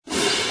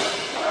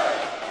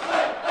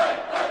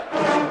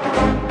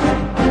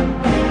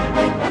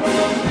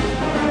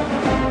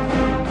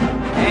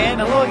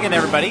again,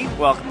 everybody.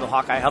 Welcome to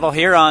Hawkeye Huddle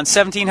here on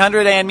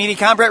 1700 and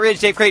MediaCom. Brett Ridge,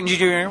 Dave Creighton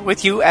Jr.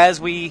 with you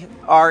as we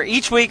are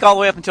each week all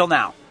the way up until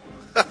now.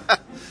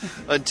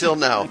 Until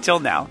now. Until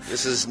now.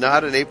 This is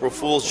not an April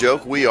Fool's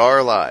joke. We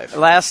are live.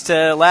 Last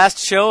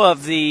show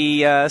of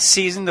the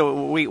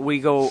season. We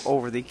go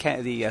over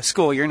the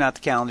school year, not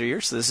the calendar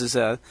year. So this is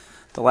the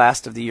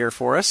last of the year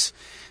for us.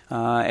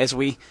 As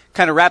we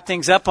kind of wrap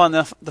things up on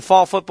the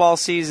fall football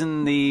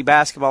season, the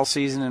basketball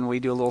season, and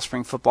we do a little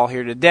spring football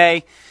here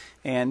today.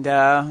 And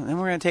then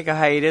we're going to take a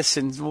hiatus,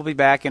 and we'll be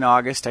back in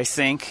August, I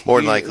think. More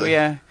than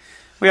likely.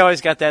 We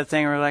always got that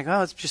thing where we're like, oh,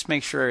 let's just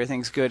make sure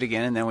everything's good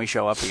again, and then we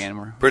show up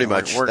again. Pretty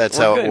much. That's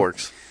how it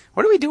works.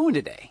 What are we doing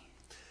today?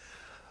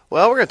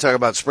 Well, we're going to talk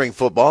about spring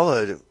football.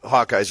 The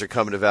Hawkeyes are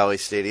coming to Valley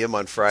Stadium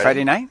on Friday.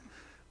 Friday night?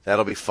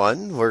 That'll be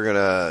fun. We're going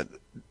to...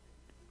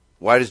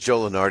 Why does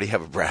Joe Lunardi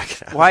have a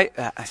bracket out? Why?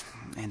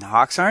 And the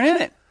Hawks aren't in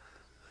it.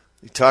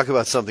 You talk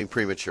about something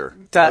premature.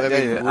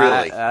 Really.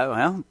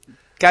 Well,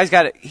 he's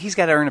got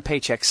to earn a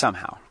paycheck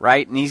somehow,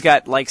 right? And he's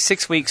got like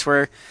 6 weeks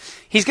where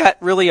he's got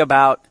really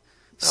about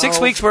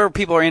 6 weeks where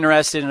people are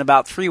interested and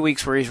about 3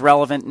 weeks where he's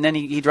relevant, and then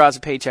he draws a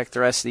paycheck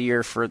the rest of the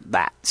year for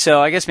that.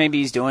 So I guess maybe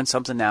he's doing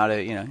something now to,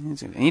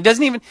 and he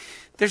doesn't even,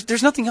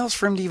 there's nothing else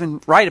for him to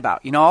even write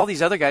about. All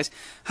these other guys.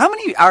 How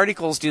many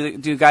articles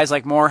do guys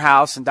like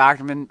Morehouse and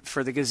Doctorman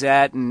for the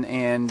Gazette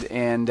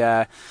and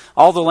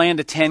all the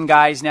Land of 10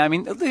 guys now? I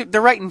mean,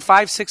 they're writing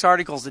 5-6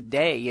 articles a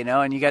day,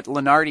 and you got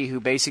Lunardi who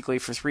basically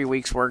for 3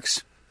 weeks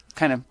works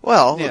kind of,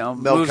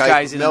 moves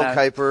guys in Mel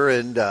Kiper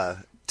and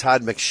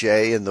Todd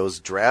McShay and those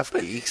draft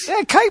geeks.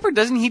 Yeah, Kiper,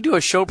 doesn't he do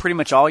a show pretty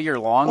much all year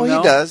long?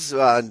 Well, he does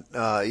on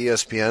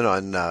ESPN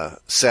on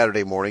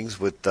Saturday mornings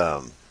with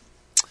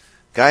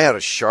guy out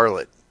of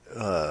Charlotte.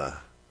 Yeah,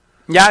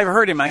 I've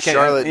heard him.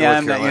 Charlotte,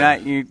 North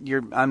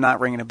Carolina. I'm not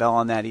ringing a bell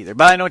on that either,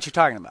 but I know what you're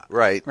talking about.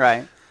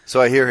 Right.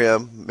 So I hear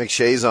him.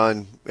 McShay's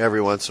on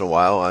every once in a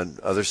while on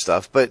other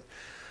stuff, but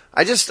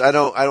I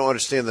don't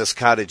understand this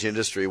cottage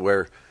industry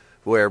where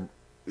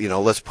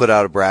let's put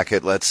out a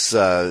bracket. Let's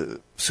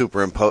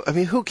superimpose. I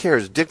mean, who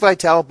cares? Dick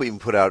Vitale even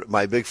put out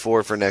my big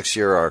four for next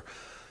year are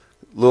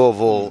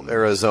Louisville,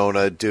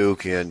 Arizona,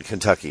 Duke, and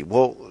Kentucky.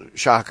 Well,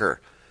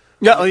 shocker.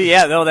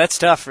 Yeah, no, that's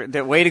tough.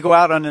 The way to go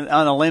out on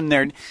a limb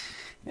there.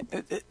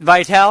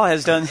 Vitale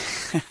has done.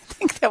 I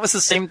think that was the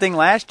same thing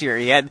last year.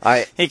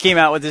 He came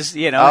out with this,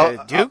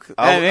 Duke.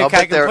 I'll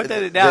bet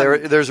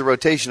there's a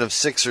rotation of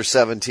 6 or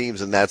 7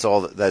 teams, and that's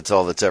all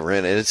that's ever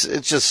in it.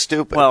 It's just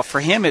stupid. Well, for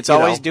him, it's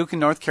always Duke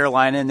and North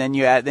Carolina, and then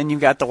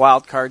you've got the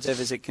wild cards of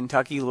is it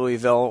Kentucky,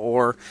 Louisville,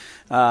 or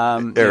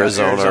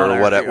Arizona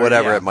or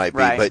whatever it might be.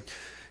 Right.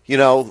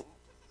 But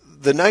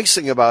the nice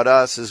thing about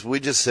us is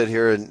we just sit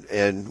here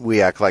and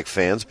we act like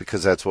fans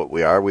because that's what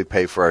we are. We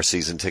pay for our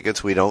season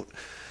tickets. We don't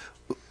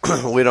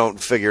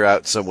figure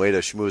out some way to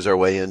schmooze our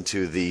way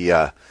into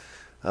the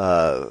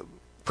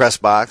press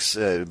box,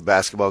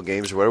 basketball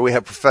games or whatever. We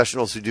have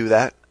professionals who do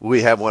that.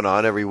 We have one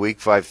on every week,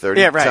 5:30.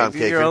 Yeah, right. Tom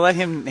Caker. Let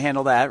him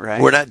handle that,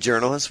 right? We're not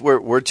journalists.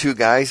 We're two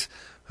guys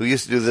who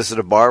used to do this at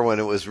a bar when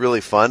it was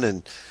really fun,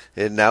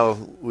 and now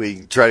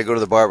we try to go to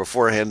the bar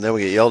beforehand, and then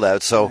we get yelled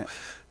at. So,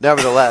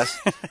 nevertheless.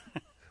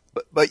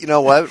 But you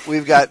know what?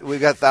 We've got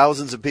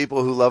thousands of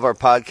people who love our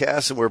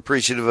podcast, and we're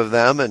appreciative of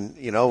them. And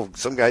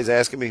some guys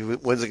asking me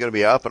when's it going to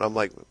be up, and I'm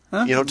like,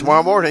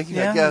 tomorrow morning.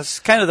 Yeah, I guess it's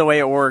kind of the way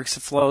it works.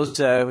 It flows.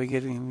 By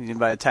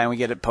the time we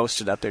get it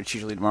posted up there, it's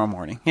usually tomorrow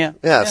morning.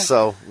 Yeah.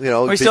 So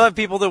we still have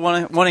people that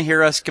want to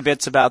hear us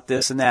kibitz about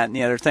this and that and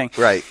the other thing.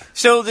 Right.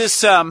 So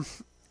this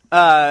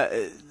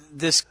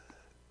this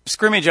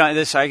scrimmage on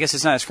this, I guess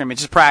it's not a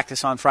scrimmage, it's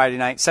practice on Friday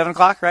night,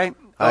 7:00, right?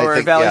 Or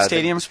at Valley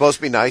Stadium. It's supposed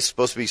to be nice.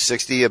 Supposed to be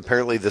 60.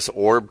 Apparently, this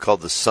orb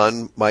called the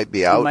sun might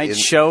be out. It might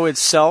show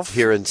itself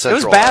here in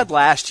Central. It was bad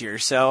last year,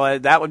 so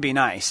that would be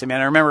nice. I mean,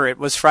 I remember it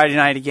was Friday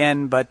night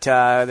again, but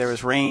there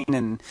was rain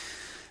and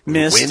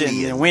mist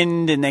and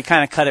wind, and they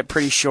kind of cut it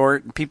pretty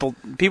short. People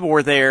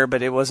were there,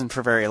 but it wasn't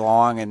for very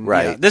long. And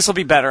this will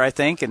be better, I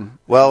think. And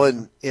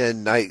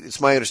it's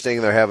my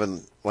understanding they're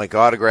having like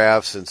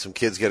autographs, and some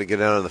kids got to get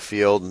out on the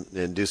field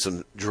and do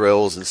some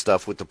drills and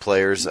stuff with the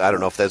players. I don't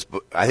know if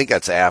I think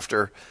that's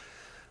after.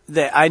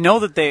 I know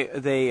that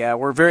they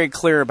were very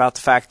clear about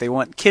the fact they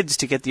want kids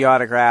to get the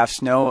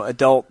autographs, no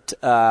adult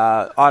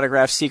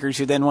autograph seekers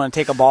who then want to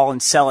take a ball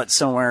and sell it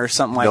somewhere or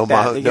something like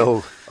that.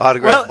 No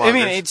autograph. Well, I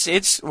mean, it's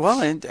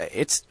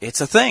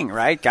a thing,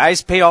 right?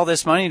 Guys pay all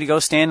this money to go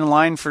stand in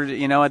line for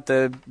at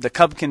the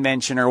Cub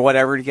convention or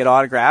whatever to get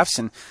autographs,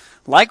 and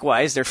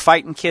likewise, they're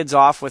fighting kids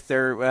off with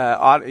their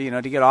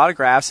to get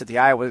autographs at the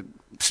Iowa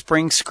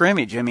spring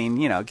scrimmage. I mean,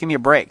 give me a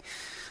break.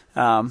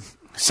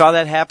 Saw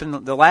that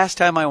happen the last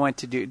time I went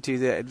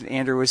to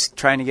Andrew was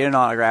trying to get an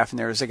autograph, and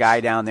there was a guy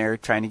down there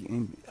trying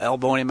to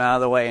elbowing him out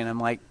of the way, and I'm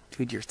like,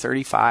 dude, you're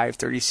 35,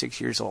 36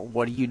 years old.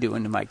 What are you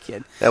doing to my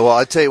kid? Yeah, well,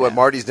 I tell you what,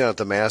 Marty's down at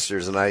the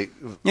Masters, and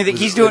You think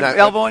he's doing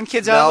elbowing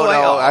kids out of the way?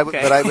 No,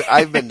 okay. But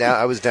I've been down.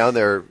 I was down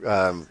there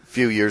a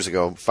few years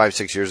ago,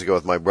 5-6 years ago,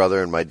 with my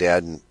brother and my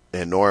dad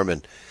and Norm,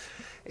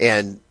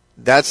 and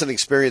that's an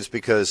experience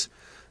because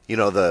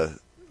the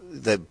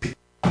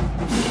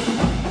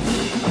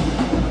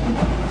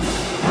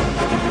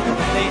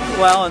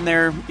well, and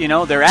they're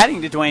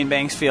adding to Dwayne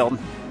Banks Field.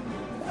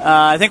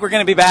 I think we're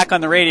going to be back on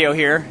the radio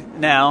here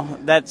now.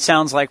 That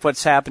sounds like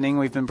what's happening.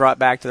 We've been brought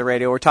back to the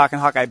radio. We're talking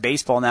Hawkeye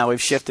baseball now.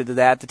 We've shifted to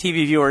that. The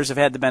TV viewers have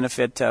had the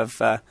benefit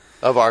of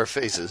our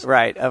faces,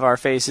 right? Of our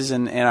faces,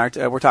 and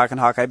we're talking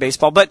Hawkeye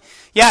baseball. But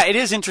yeah, it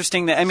is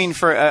interesting that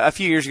for a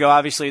few years ago,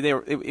 obviously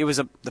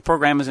the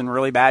program was in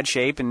really bad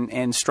shape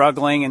and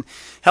struggling, and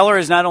Heller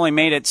has not only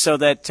made it so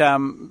that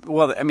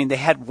they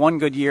had one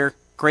good year.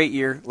 Great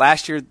year.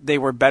 Last year, they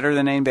were better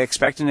than anybody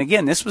expected. And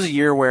again, this was a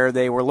year where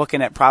they were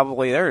looking at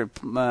probably there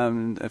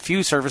were a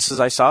few services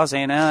I saw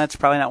saying, that's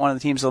probably not one of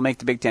the teams that'll make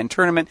the Big Ten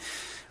tournament.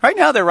 Right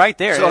now, they're right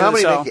there. So how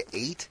many make it?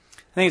 8?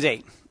 I think it's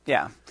 8.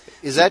 Yeah.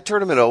 Is that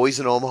tournament always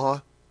in Omaha?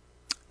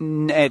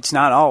 It's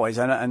not always.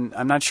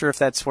 I'm not sure if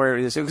that's where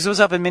it is because it was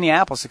up in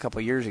Minneapolis a couple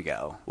of years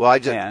ago. Well, I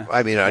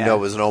know it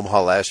was in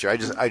Omaha last year.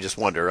 I just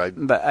wonder.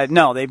 But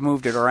no, they've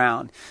moved it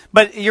around.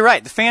 But you're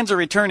right. The fans are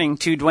returning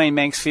to Dwayne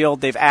Banks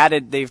Field.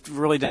 They've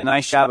really done a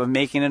nice job of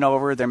making it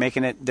over. They're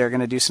going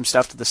to do some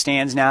stuff to the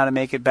stands now to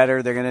make it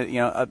better. They're going to,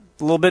 a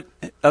little bit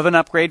of an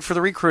upgrade for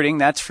the recruiting.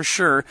 That's for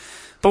sure.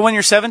 But when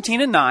you're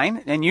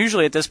 17-9, and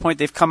usually at this point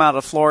they've come out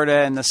of Florida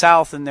and the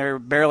South and they're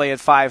barely at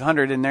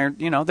 500, and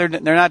they're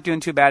not doing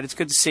too bad. It's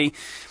good to see.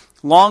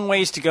 Long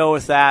ways to go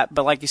with that,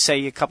 but like you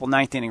say, a couple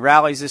ninth inning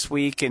rallies this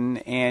week,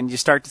 and you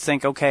start to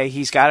think, okay,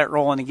 he's got it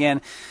rolling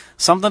again.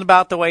 Something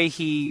about the way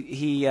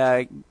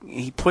he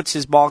puts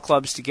his ball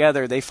clubs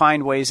together, they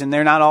find ways, and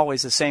they're not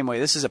always the same way.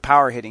 This is a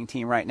power hitting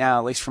team right now,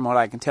 at least from what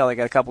I can tell. They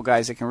got a couple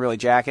guys that can really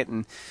jack it,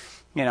 and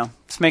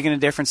it's making a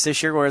difference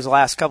this year, whereas the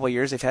last couple of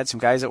years they've had some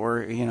guys that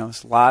were, a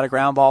lot of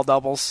ground ball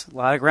doubles, a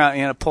lot of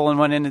ground, pulling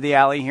one into the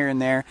alley here and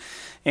there,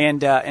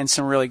 and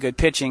some really good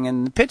pitching.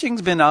 And the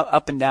pitching's been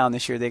up and down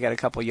this year. They got a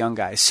couple of young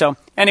guys. So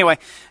anyway,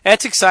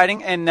 that's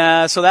exciting,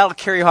 and so that'll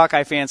carry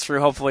Hawkeye fans through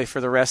hopefully for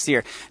the rest of the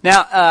year.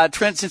 Now,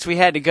 Trent, since we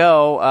had to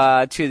go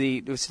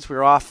since we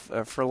were off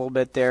for a little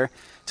bit there,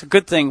 it's a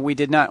good thing we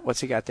did not.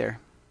 What's he got there?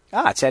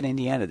 It's at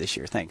Indiana this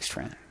year. Thanks,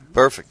 Trent.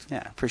 Perfect.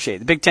 Yeah, appreciate it.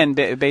 The Big Ten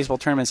baseball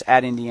tournament's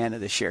at Indiana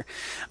this year.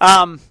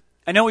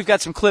 I know we've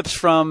got some clips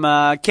from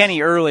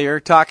Kenny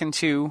earlier talking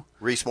to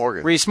Reese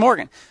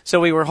Morgan. So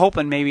we were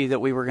hoping maybe that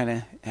we were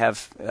going to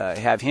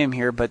have him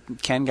here,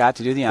 but Ken got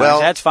to do the honors. Well,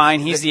 that's fine.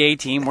 He's the A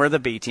team. We're the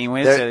B team.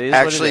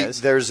 Actually,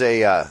 there's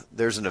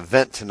an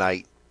event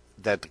tonight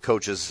that the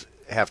coaches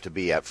have to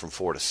be at from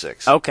 4 to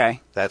 6. Okay.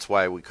 That's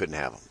why we couldn't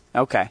have them.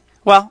 Okay.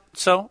 Well,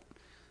 so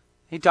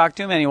he talked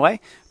to him anyway.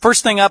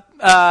 First thing up,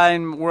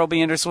 and we'll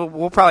be interested.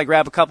 We'll probably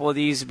grab a couple of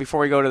these before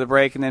we go to the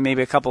break, and then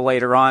maybe a couple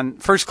later on.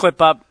 First clip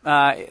up,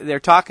 they're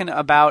talking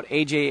about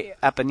A.J.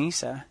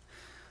 Epinesa,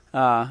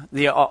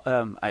 the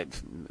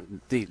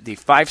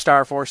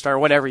 5-star, 4-star,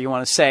 whatever you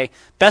want to say,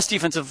 best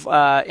defensive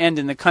end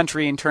in the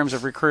country in terms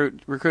of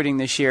recruiting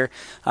this year,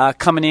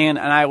 coming in,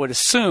 and I would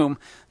assume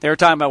they were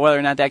talking about whether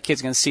or not that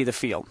kid's going to see the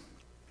field.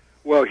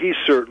 Well, he's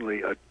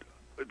certainly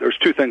there's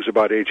two things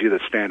about A.J.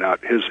 that stand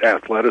out: his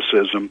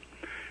athleticism,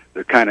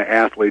 the kind of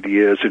athlete he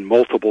is in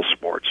multiple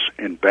sports,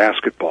 in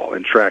basketball,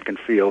 in track and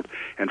field,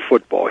 and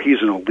football.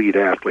 He's an elite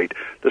athlete.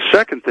 The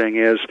second thing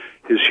is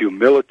his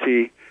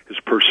humility, his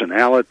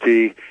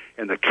personality,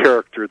 and the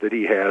character that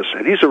he has.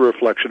 And he's a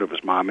reflection of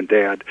his mom and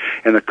dad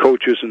and the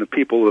coaches and the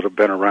people that have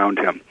been around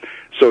him.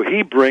 So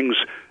he brings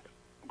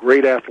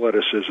great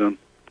athleticism,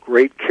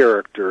 great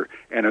character,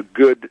 and a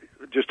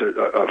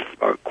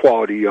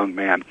quality young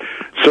man.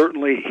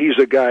 Certainly, he's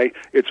a guy.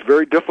 It's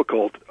very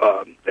difficult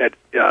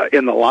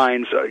in the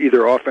lines,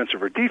 either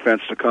offensive or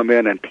defense, to come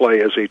in and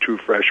play as a true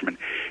freshman.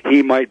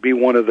 He might be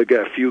one of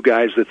the few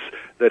guys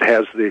that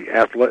has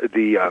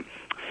the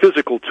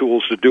physical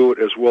tools to do it,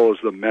 as well as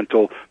the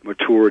mental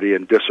maturity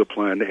and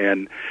discipline.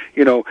 And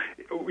it'll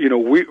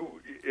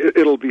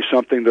be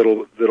something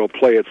that'll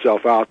play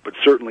itself out. But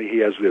certainly, he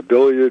has the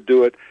ability to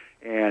do it,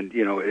 and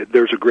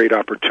there's a great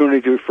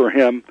opportunity for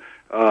him.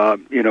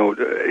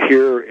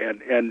 Here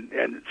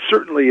and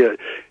certainly a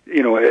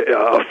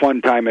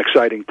fun time,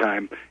 exciting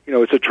time.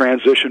 It's a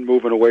transition,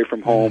 moving away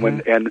from home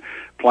and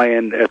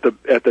playing at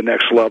the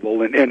next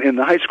level. And in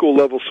the high school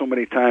level, so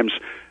many times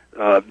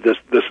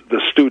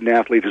the student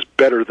athlete is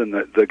better than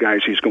the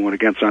guys he's going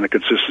against on a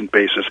consistent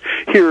basis.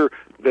 Here,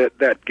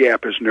 that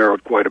gap is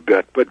narrowed quite a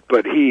bit,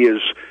 but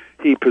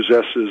he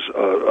possesses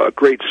a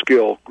great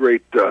skill,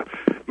 great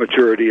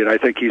maturity, and I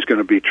think he's going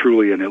to be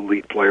truly an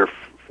elite player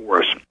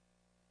for us.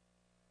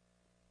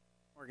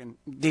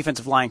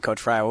 Defensive line coach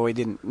for Iowa. We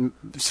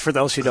didn't, for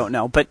those who don't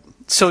know, but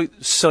so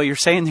you're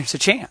saying there's a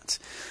chance?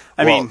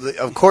 I mean,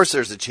 of course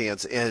there's a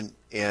chance,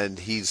 and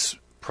he's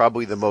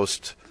probably the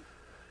most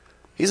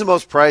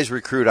prized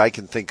recruit I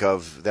can think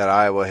of that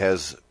Iowa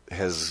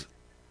has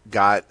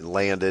got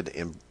landed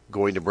and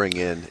going to bring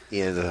in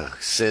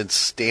since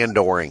Stan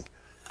Doring.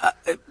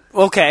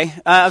 Okay,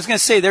 I was going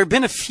to say there have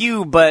been a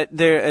few, but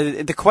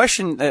the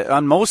question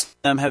on most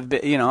of them have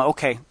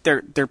been,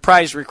 they're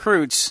prized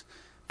recruits,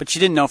 but you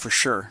didn't know for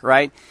sure,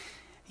 right?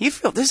 You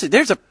feel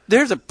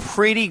there's a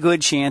pretty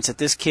good chance that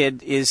this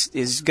kid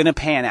is going to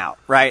pan out,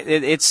 right?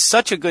 It's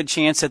such a good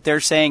chance that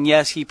they're saying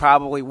yes, he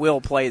probably will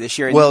play this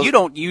year. And you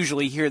don't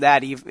usually hear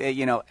that,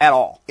 at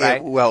all,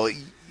 right? Well,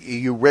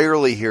 you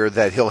rarely hear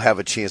that he'll have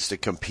a chance to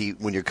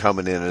compete when you're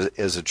coming in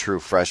as a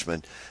true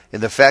freshman.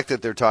 And the fact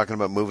that they're talking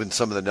about moving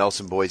some of the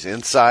Nelson boys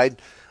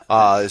inside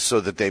so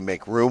that they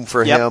make room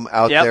for him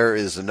out there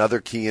is another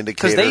key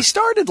indicator. Because they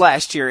started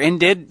last year and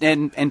did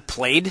and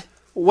played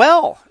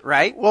well,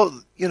 right?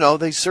 Well,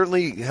 they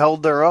certainly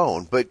held their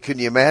own. But can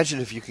you imagine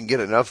if you can get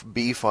enough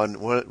beef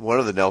on one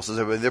of the Nelsons?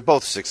 I mean, they're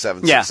both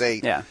 6'7",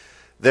 6'8". Yeah.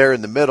 They're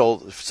in the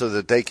middle so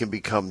that they can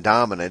become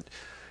dominant.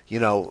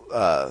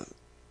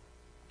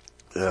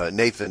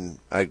 Nathan,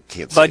 I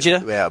can't say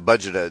Budgeta? Yeah,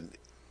 Budgeta.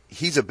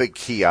 He's a big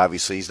key,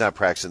 obviously. He's not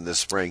practicing this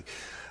spring.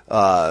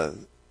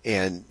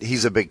 And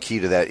he's a big key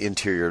to that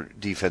interior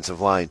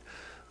defensive line.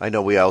 I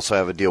know we also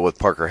have a deal with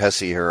Parker Hesse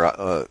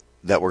here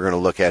that we're going to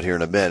look at here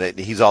in a minute.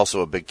 He's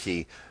also a big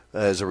key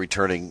as a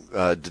returning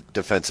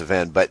defensive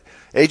end. But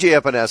A.J.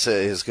 Epinesa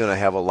is going to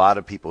have a lot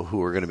of people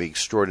who are going to be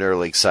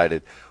extraordinarily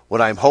excited.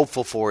 What I'm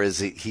hopeful for is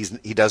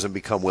he doesn't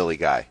become Willie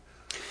Guy.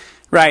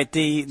 Right,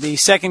 the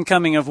second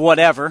coming of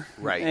whatever,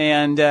 right?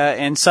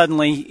 And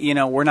suddenly,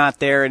 we're not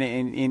there,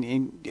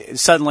 and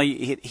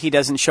suddenly he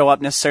doesn't show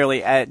up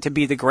necessarily to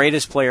be the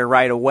greatest player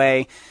right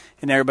away,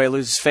 and everybody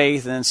loses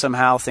faith, and then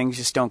somehow things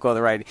just don't go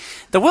the right.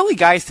 The Willie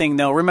Guy thing,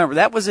 though, remember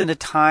that was in a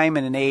time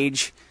and an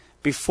age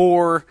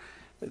before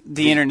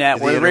the internet,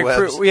 the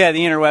interwebs. The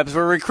interwebs,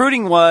 where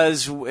recruiting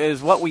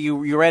is what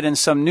you read in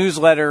some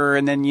newsletter,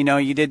 and then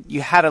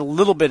you had a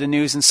little bit of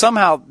news, and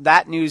somehow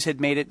that news had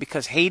made it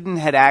because Hayden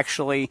had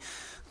actually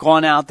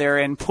gone out there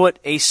and put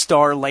a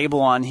star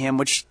label on him,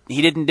 which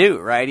he didn't do,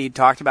 right? He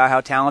talked about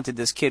how talented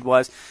this kid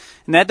was,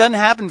 and that doesn't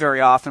happen very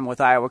often with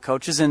Iowa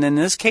coaches. And in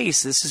this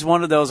case, this is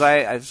one of those.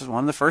 This is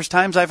one of the first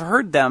times I've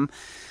heard them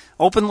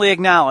openly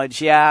acknowledge,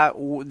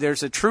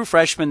 there's a true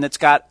freshman that's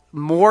got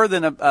more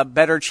than a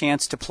better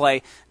chance to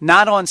play,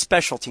 not on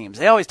special teams.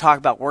 They always talk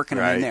about working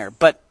them in there,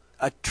 but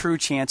a true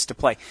chance to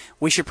play.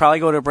 We should probably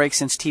go to a break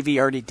since TV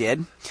already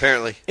did.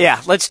 Apparently.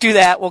 Yeah, let's do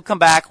that. We'll come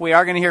back. We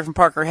are going to hear from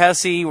Parker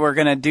Hesse. We're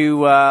going to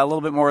do a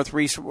little bit more with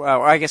Reese.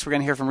 I guess we're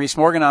going to hear from Reese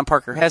Morgan on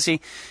Parker Hesse.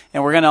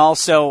 And we're going to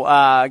also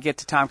get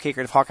to Tom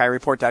Kakert of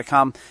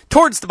HawkeyeReport.com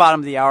towards the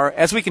bottom of the hour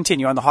as we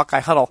continue on the Hawkeye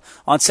Huddle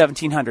on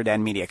 1700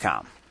 and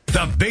Mediacom.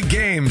 The big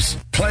games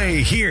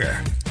play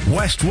here.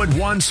 Westwood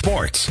One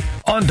Sports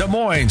on Des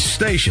Moines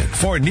Station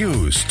for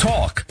news,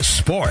 talk,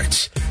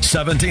 sports.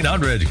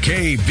 1700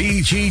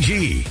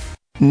 KBGG.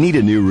 Need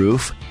a new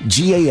roof?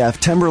 GAF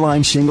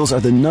Timberline shingles are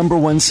the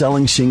 #1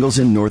 selling shingles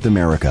in North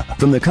America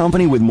from the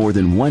company with more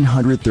than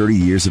 130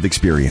 years of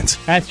experience.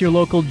 Ask your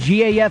local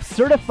GAF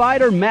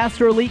certified or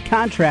Master Elite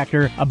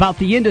contractor about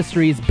the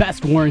industry's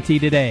best warranty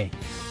today.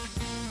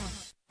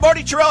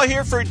 Marty Terrell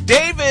here for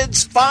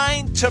David's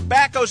Fine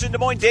Tobaccos in Des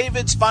Moines,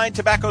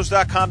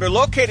 davidsfinetobaccos.com. They're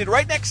located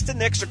right next to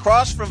Nick's,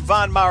 across from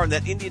Von Maur in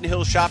that Indian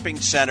Hill Shopping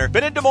Center.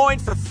 Been in Des Moines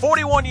for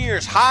 41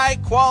 years.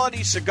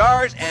 High-quality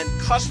cigars and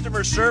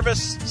customer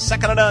service.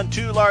 Second to none,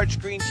 2 large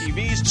screen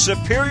TVs,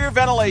 superior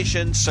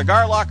ventilation,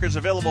 cigar lockers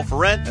available for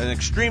rent, an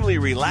extremely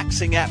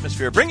relaxing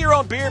atmosphere. Bring your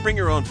own beer, bring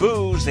your own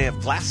booze. They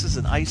have glasses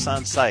and ice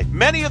on site.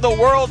 Many of the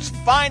world's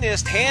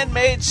finest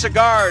handmade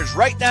cigars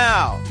right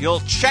now.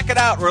 You'll check it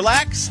out,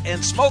 relax,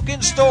 and smoke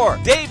in store.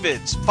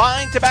 David's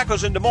Fine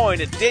Tobaccos in Des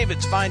Moines at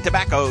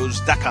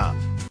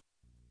davidsfinetobaccos.com.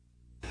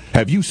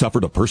 Have you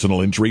suffered a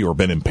personal injury or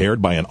been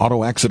impaired by an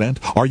auto accident?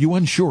 Are you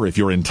unsure if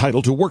you're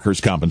entitled to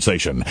workers'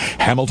 compensation?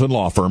 Hamilton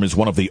Law Firm is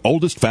one of the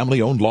oldest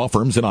family-owned law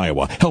firms in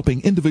Iowa,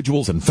 helping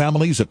individuals and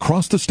families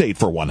across the state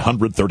for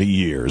 130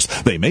 years.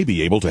 They may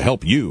be able to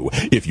help you.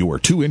 If you are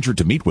too injured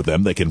to meet with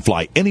them, they can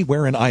fly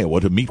anywhere in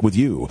Iowa to meet with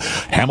you.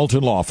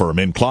 Hamilton Law Firm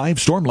in Clive,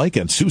 Storm Lake,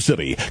 and Sioux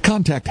City.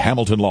 Contact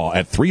Hamilton Law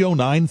at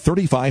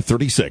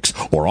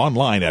 309-3536 or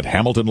online at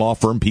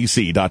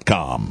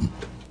hamiltonlawfirmpc.com.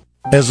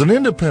 As an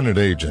independent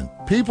agent,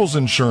 People's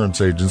Insurance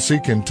Agency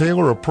can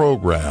tailor a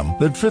program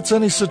that fits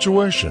any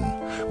situation.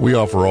 We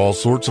offer all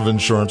sorts of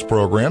insurance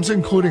programs,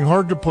 including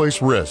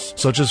hard-to-place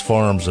risks, such as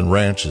farms and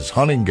ranches,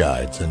 hunting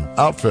guides, and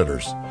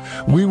outfitters.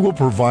 We will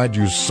provide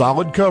you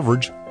solid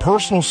coverage,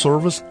 personal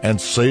service, and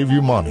save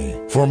you money.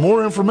 For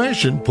more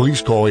information,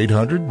 please call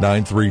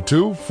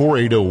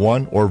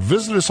 800-932-4801 or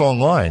visit us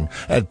online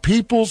at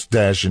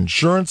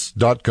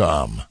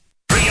peoples-insurance.com.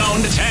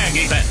 Pre-owned tag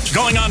event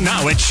going on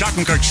now at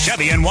Schottenkirk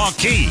Chevy in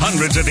Waukee.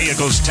 Hundreds of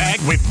vehicles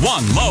tagged with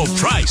one low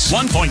price.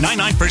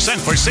 1.99%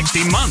 for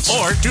 60 months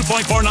or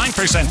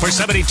 2.49% for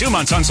 72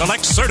 months on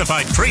select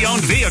certified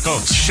pre-owned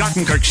vehicles.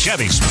 Schottenkirk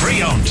Chevy's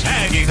pre-owned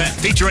tag event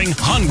featuring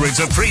hundreds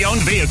of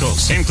pre-owned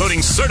vehicles,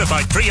 including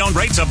certified pre-owned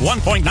rates of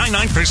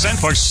 1.99%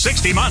 for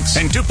 60 months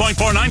and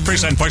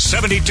 2.49% for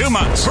 72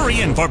 months. Hurry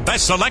in for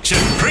best selection.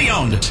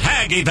 Pre-owned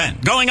tag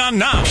event going on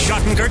now.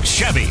 Schottenkirk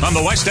Chevy on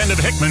the west end of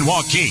Hickman,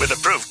 Waukee with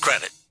approved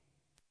credit.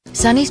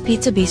 Sonny's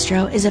Pizza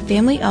Bistro is a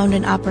family-owned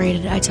and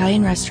operated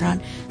Italian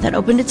restaurant that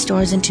opened its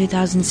doors in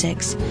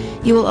 2006.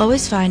 You will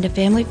always find a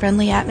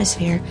family-friendly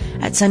atmosphere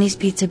at Sonny's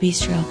Pizza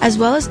Bistro, as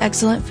well as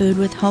excellent food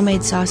with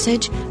homemade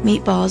sausage,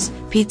 meatballs,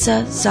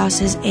 pizza,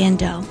 sauces, and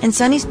dough. And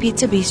Sonny's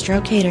Pizza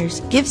Bistro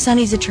caters. Give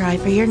Sonny's a try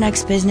for your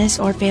next business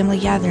or family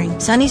gathering.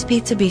 Sonny's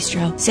Pizza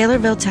Bistro,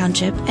 Saylorville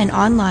Township, and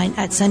online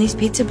at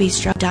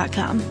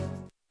sonnyspizzabistro.com.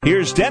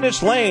 Here's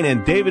Dennis Lane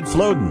and David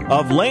Floden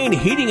of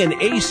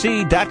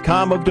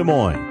LaneHeatingandAC.com of Des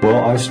Moines.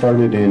 Well, I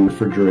started in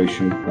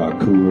refrigeration,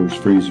 coolers,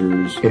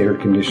 freezers, air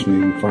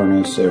conditioning,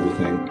 furnace,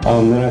 everything.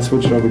 Then I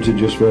switched over to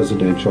just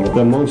residential.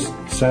 The most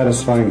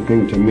satisfying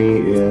thing to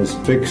me is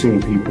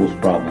fixing people's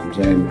problems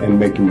and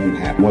making them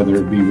happy, whether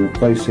it be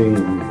replacing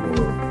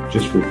or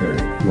just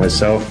repairing.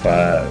 Myself,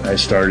 I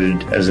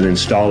started as an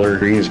installer,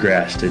 green as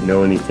grass, didn't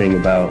know anything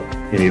about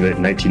any of it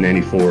in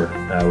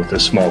 1994 with a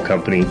small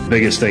company. The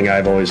biggest thing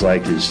I've always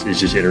liked is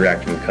just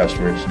interacting with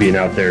customers. Being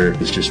out there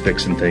is just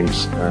fixing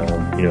things.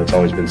 It's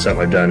always been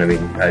something I've done. I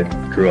mean, I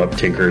grew up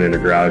tinkering in a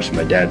garage with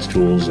my dad's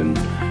tools and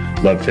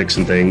loved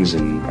fixing things,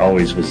 and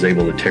always was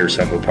able to tear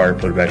something apart,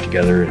 put it back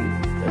together,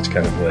 and that's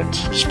kind of what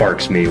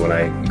sparks me when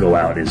I go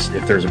out, is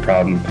if there's a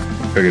problem,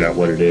 figuring out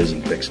what it is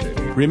and fixing it.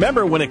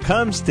 Remember, when it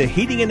comes to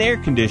heating and air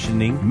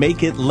conditioning,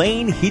 make it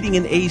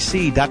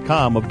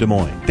LaneHeatingandAC.com of Des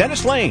Moines.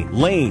 Dennis Lane,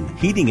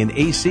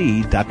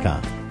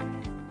 LaneHeatingandAC.com.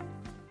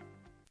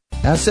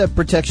 Asset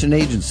Protection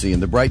Agency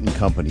and the Brighton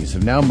Companies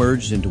have now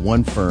merged into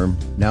one firm,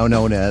 now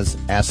known as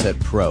Asset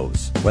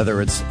Pros.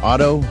 Whether it's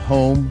auto,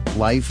 home,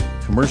 life,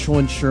 commercial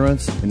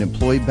insurance, and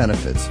employee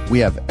benefits, we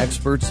have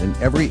experts in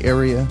every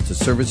area to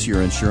service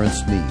your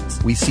insurance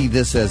needs. We see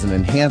this as an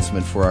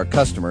enhancement for our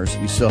customers.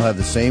 We still have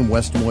the same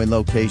West Des Moines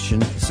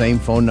location, same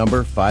phone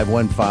number,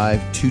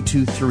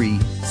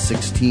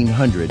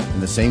 515-223-1600,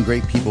 and the same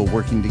great people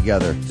working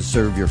together to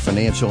serve your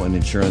financial and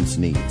insurance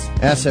needs.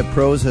 Asset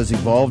Pros has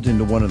evolved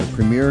into one of the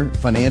premier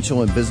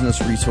financial and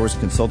business resource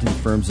consulting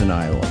firms in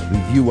Iowa. We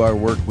view our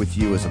work with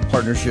you as a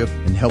partnership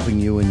in helping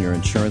you in your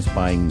insurance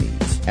buying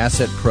needs.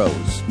 Asset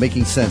Pros,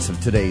 making sense of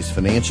today's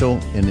financial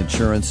and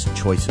insurance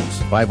choices.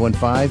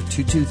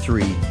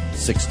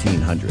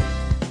 515-223-1600.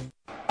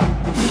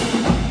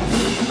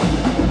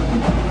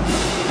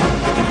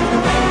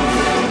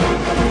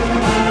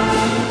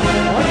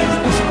 What is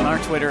this on our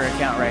Twitter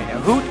account right now?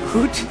 Hoot.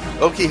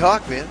 Okie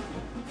Hawk, man.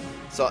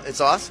 So it's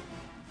awesome.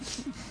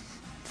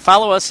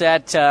 Follow us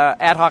at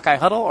Hawkeye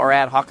Huddle or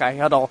at Hawkeye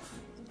Huddle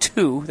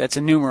 2. That's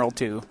a numeral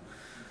 2.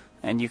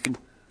 And you can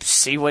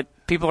see what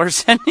people are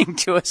sending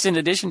to us in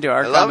addition to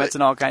our comments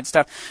and all kinds of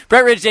stuff.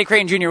 Brett Ridge, Dave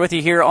Creighton Jr. with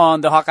you here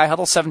on the Hawkeye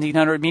Huddle,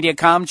 1700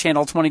 Mediacom,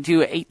 channel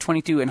 22,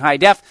 822 in high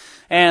def.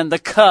 And the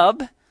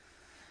Cub.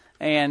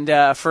 And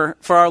for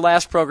our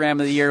last program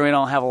of the year, we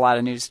don't have a lot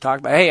of news to talk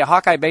about. Hey, a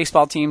Hawkeye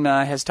baseball team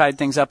has tied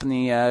things up in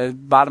the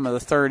bottom of the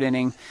third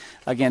inning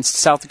against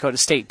South Dakota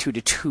State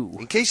 2-2.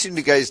 In case you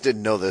guys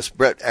didn't know this,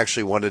 Brett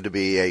actually wanted to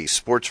be a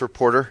sports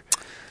reporter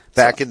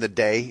back in the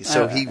day.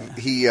 So he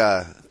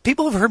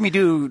people have heard me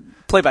do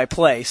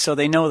play-by-play, so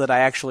they know that I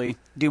actually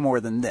do more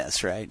than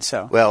this, right?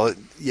 So well,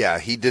 yeah,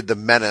 he did the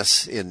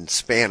Menace in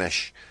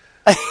Spanish.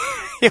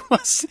 It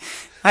was.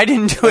 I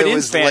didn't do it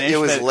in Spanish. It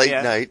was late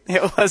night.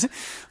 It was.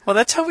 Well,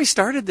 that's how we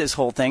started this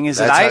whole thing.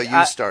 That's how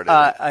you started.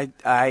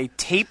 I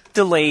tape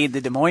delayed the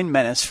Des Moines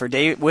Menace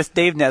with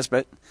Dave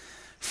Nesbitt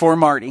for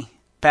Marty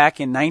back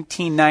in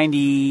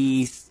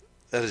 1995.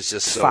 That is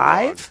just so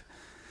wrong.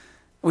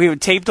 We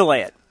would tape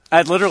delay it.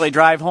 I'd literally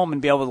drive home and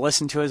be able to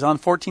listen to it on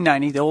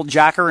 1490, the old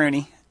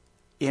Jackaroony,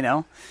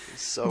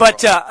 So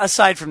but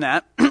aside from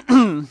that,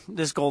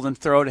 this Golden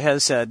Throat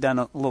has done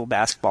a little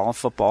basketball and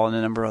football and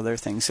a number of other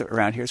things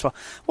around here as well.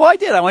 Well, I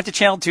did. I went to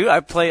Channel 2.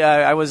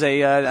 I was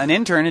an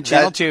intern at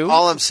Channel 2.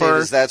 All I'm saying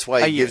is that's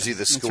why he gives you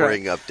the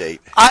scoring update.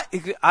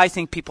 I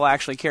think people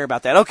actually care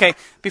about that. Okay,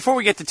 before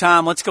we get to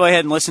Tom, let's go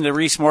ahead and listen to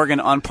Reese Morgan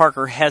on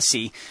Parker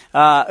Hesse,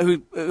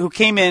 who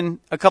came in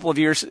a couple of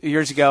years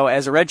ago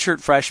as a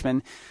redshirt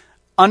freshman.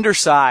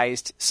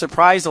 Undersized,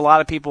 surprised a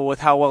lot of people with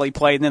how well he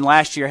played, and then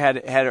last year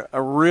had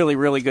a really,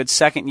 really good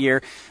second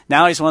year.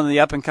 Now he's one of the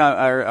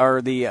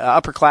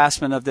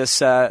upperclassmen of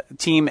this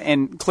team,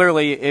 and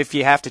clearly, if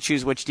you have to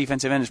choose which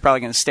defensive end is probably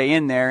going to stay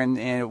in there,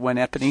 and when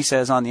Epinesa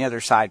is on the other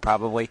side,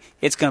 probably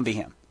it's going to be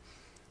him.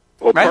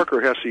 Well, right? Parker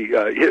Hesse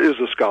is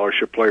a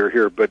scholarship player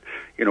here, but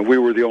we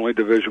were the only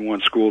Division I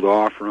school to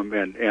offer him,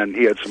 and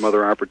he had some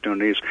other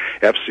opportunities,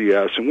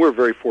 FCS, and we're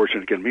very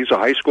fortunate to get him. He's a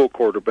high school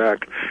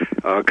quarterback,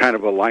 kind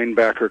of a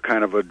linebacker,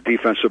 kind of a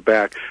defensive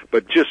back,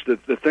 but just the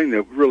thing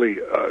that really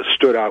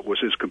stood out was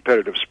his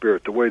competitive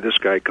spirit, the way this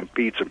guy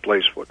competes and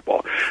plays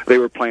football. They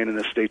were playing in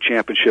the state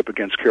championship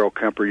against Carroll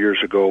Kemper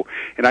years ago,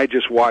 and I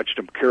just watched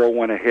him. Carroll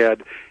went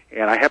ahead,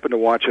 and I happened to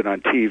watch it on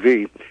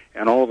TV,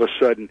 and all of a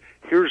sudden,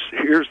 here's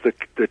the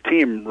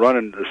team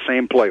running the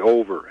same play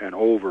over and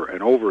over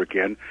and over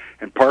again,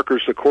 and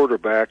Parker's the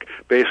quarterback,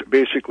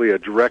 basically a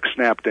direct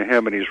snap to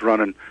him, and he's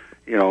running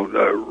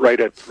right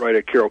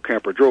at Carroll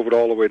Kemper, drove it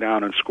all the way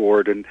down and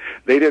scored. And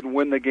they didn't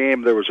win the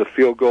game. There was a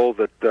field goal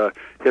that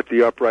hit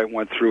the upright,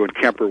 went through, and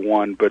Kemper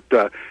won. But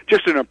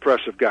just an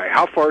impressive guy.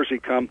 How far has he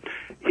come?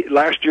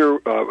 Last year,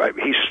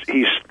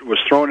 he was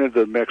thrown into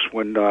the mix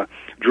when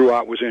Drew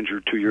Ott was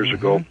injured 2 years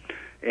ago,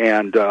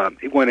 and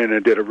he went in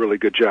and did a really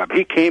good job.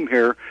 He came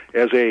here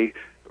as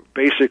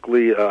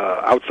basically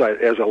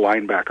outside, as a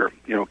linebacker,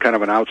 kind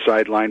of an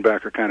outside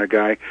linebacker kind of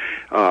guy.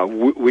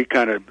 We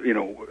kind of,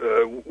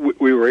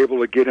 we were able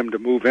to get him to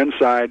move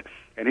inside,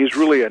 and he's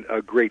really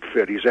a great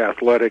fit. He's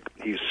athletic,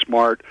 he's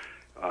smart,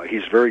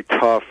 he's very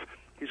tough,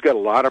 he's got a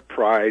lot of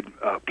pride,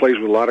 plays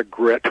with a lot of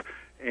grit,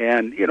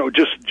 and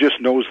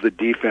just knows the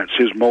defense.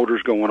 His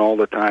motor's going all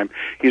the time.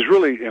 He's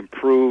really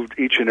improved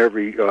each and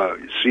every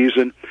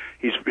season.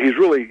 He's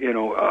really,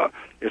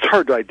 it's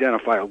hard to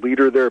identify a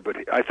leader there, but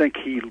I think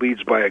he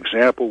leads by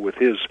example with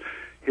his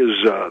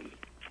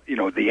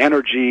the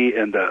energy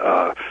and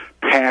the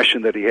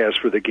passion that he has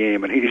for the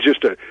game, and he's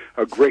just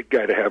a great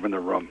guy to have in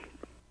the room.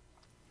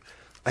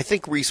 I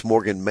think Reese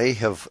Morgan may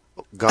have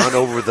gone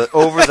over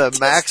the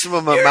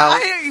maximum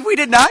amount. We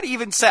did not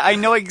even say. I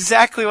know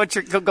exactly what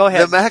you're. Go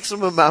ahead. The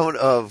maximum amount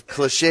of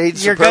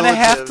cliches. You're going to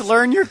have to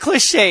learn your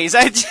cliches.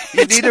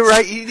 You need to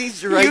write.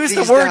 Use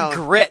the word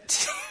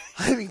grit.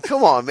 I mean,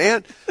 come on,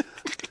 man.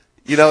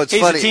 It's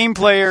he's funny. He's a team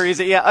player. It's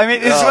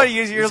funny.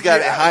 He's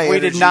got high we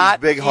energy, did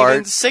not big heart.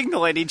 even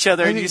signal at each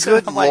other. I mean,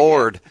 good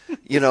Lord.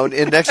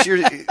 In next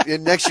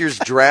year's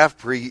draft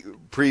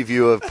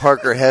preview of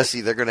Parker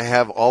Hesse, they're going to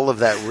have all of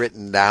that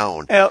written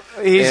down.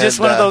 He's just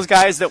one of those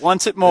guys that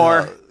wants it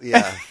more.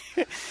 Yeah.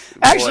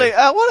 Actually,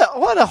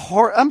 what a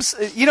horror!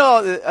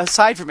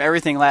 Aside from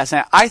everything last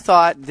night, I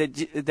thought that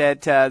the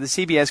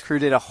CBS crew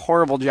did a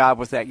horrible job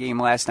with that game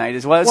last night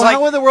as well.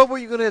 How in the world were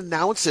you going to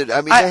announce it?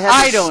 I mean, they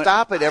had to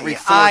stop it every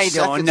 4 seconds.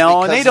 I don't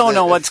know. They don't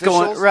know what's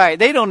officials. going right.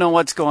 They don't know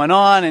what's going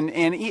on,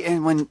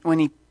 and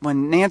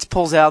when Nance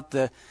pulls out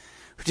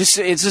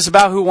it's just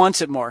about who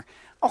wants it more.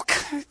 Oh,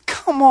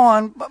 come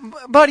on,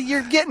 buddy!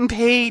 You're getting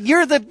paid.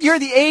 You're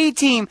the A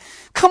team.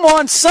 Come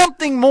on,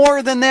 something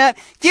more than that.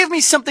 Give me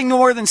something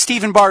more than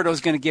Stephen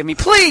Bardo's going to give me,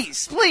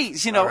 please. Right.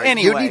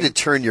 Anyway, you need to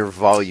turn your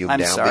volume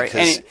down sorry.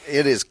 because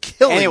it is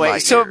killing. Anyway, my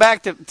so ear.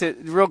 back to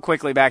real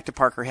quickly back to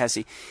Parker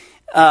Hesse.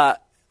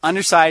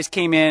 Undersized,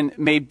 came in,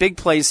 made big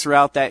plays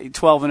throughout that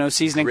 12-0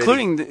 season,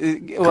 including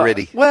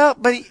gritty. But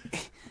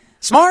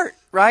smart,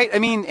 right? I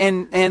mean,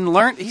 and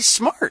learned. He's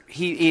smart.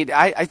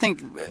 I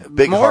think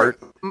big more, heart.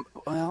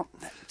 Well,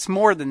 it's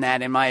more than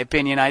that, in my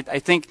opinion. I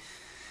think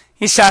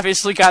he's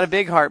obviously got a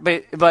big heart,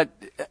 but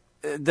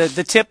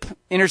the tip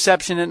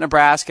interception at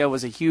Nebraska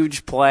was a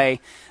huge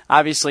play.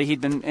 Obviously,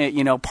 he'd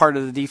been part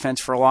of the defense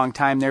for a long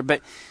time there,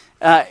 but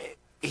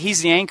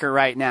he's the anchor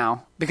right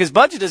now because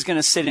Budget is going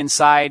to sit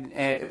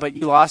inside. But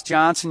you lost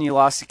Johnson, you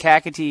lost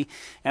Kakati,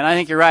 and I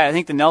think you're right. I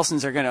think the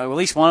Nelsons are going to, at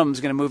least one of them is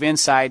going to move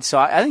inside. So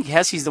I think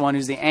Hesse's the one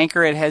who's the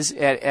anchor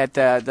at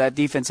the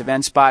defensive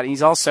end spot. And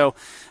he's also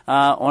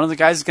one of the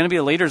guys that's going to be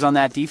the leaders on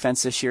that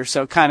defense this year.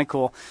 So kind of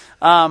cool.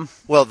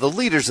 Well, the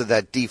leaders of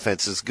that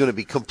defense is going to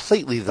be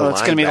completely the linebackers.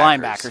 It's going to be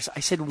linebackers. I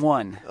said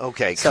one.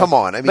 Okay, come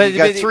on. I mean, you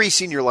got three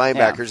senior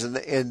linebackers,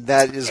 and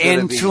that is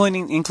going to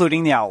be...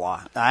 Including the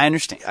Outlaw. I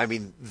understand. I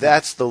mean,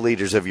 that's the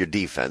leaders of your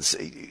defense.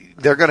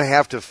 They're going to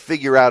have to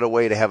figure out a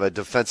way to have a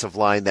defensive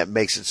line that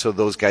makes it so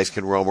those guys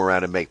can roam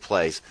around and make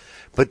plays.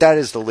 But that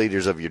is the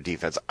leaders of your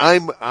defense.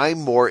 I'm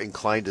more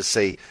inclined to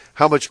say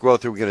how much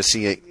growth are we going to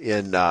see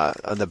in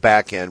on the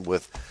back end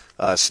with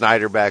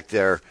Snyder back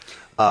there.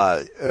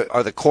 Are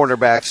the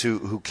cornerbacks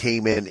who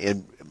came in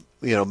and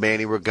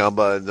Manny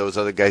Rugamba and those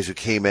other guys who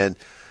came in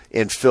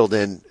and filled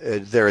in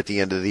there at the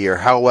end of the year,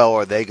 how well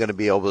are they going to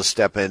be able to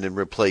step in and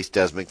replace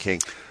Desmond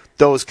King?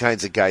 Those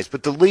kinds of guys.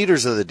 But the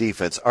leaders of the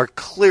defense are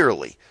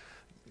clearly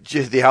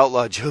the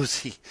Outlaw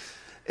Josie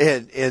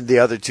and the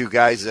other two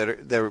guys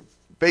they're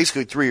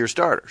basically 3-year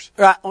starters.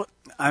 Right.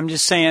 I'm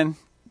just saying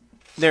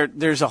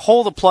there's a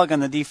hole to plug on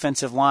the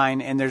defensive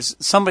line, and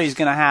somebody's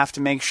going to have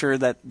to make sure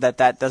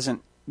that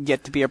doesn't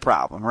get to be a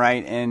problem,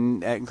 right?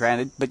 And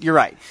granted, but you're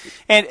right,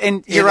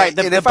 and you're right.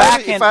 The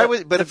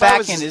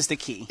back end is the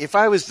key. If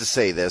I was to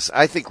say this,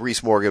 I think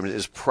Reese Morgan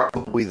is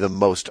probably the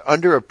most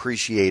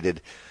underappreciated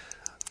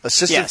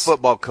assistant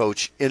football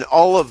coach in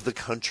all of the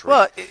country.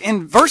 Well,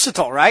 and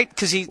versatile, right?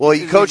 Because he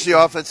coached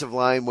the offensive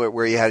line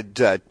where he had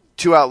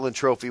 2 Outland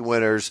Trophy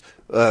winners,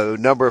 a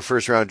number of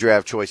first-round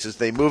draft choices.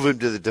 They move him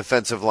to the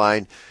defensive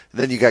line.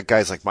 Then you got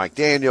guys like Mike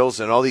Daniels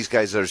and all these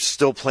guys that are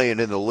still playing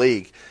in the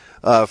league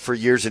for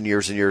years and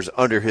years and years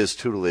under his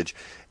tutelage.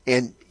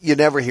 And you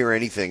never hear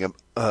anything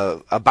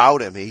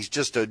about him. He's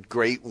just a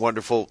great,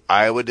 wonderful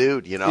Iowa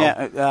dude,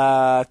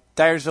 Yeah,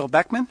 Dyersville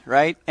Beckman,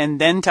 right? And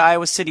then to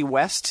Iowa City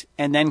West,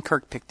 and then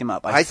Kirk picked him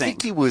up, I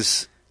think. He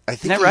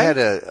had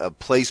a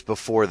place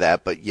before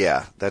that, but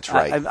yeah, that's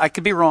right. I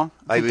could be wrong.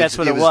 I think that's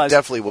what it was.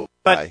 Definitely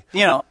but,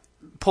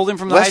 pulled him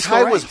from the West high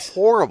school High was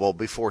horrible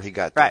before he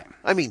got there. Right.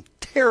 I mean,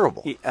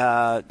 terrible.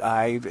 But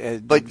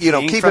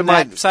keep in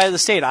mind, that side of the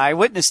state, I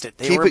witnessed it.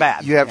 They were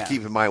bad. You have to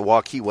keep in mind,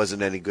 Waukee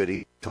wasn't any good.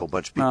 He told a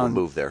bunch of people to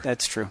move there.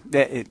 That's true.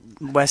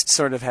 West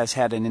sort of has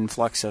had an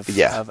influx of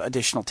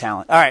additional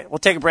talent. All right, we'll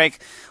take a break.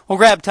 We'll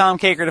grab Tom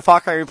Kaker to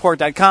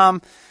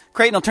HawkeyeReport.com.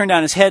 Creighton will turn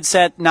down his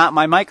headset, not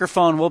my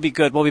microphone. We'll be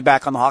good. We'll be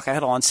back on the Hawkeye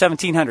Huddle on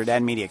 1700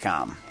 and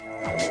Mediacom.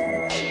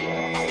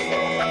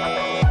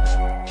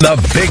 The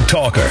Big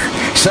Talker,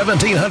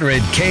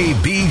 1700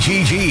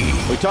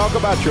 KBGG. We talk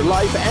about your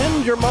life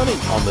and your money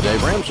on The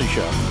Dave Ramsey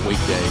Show.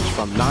 Weekdays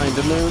from 9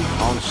 to noon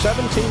on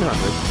 1700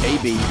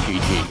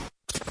 KBGG.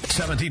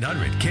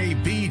 1700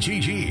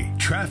 KBGG.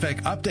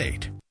 Traffic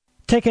update.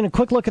 Taking a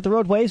quick look at the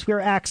roadways, we are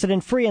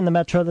accident-free in the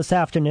metro this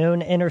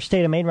afternoon.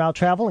 Interstate and main route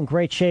travel in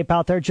great shape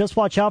out there. Just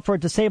watch out for a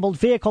disabled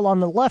vehicle on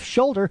the left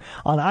shoulder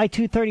on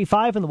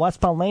I-235 in the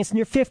westbound lanes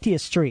near 50th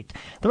Street.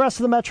 The rest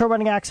of the metro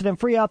running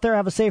accident-free out there.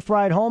 Have a safe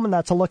ride home, and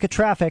that's a look at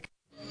traffic.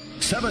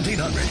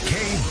 1700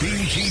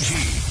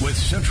 KBGG with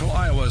Central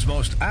Iowa's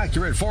most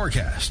accurate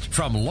forecast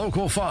from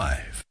Local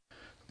 5.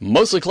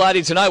 Mostly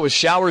cloudy tonight with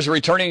showers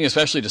returning,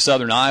 especially to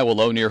southern Iowa,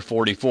 low near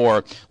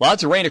 44.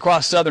 Lots of rain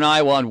across southern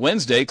Iowa on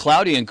Wednesday,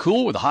 cloudy and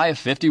cool with a high of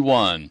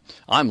 51.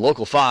 I'm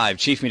Local 5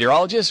 Chief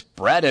Meteorologist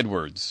Brad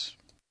Edwards.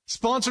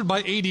 Sponsored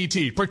by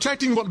ADT,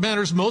 protecting what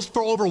matters most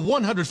for over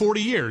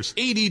 140 years.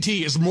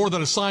 ADT is more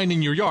than a sign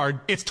in your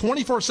yard. It's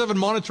 24/7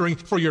 monitoring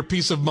for your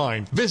peace of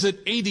mind.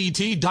 Visit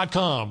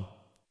ADT.com.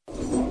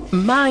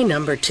 My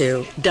number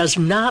 2 does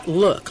not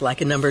look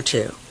like a number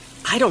 2.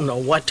 I don't know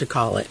what to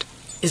call it.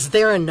 Is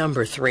there a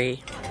number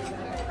 3?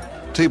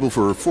 Table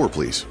for 4,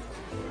 please.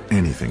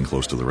 Anything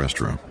close to the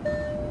restroom.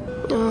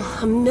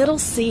 A middle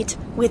seat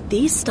with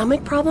these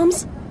stomach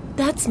problems?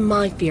 That's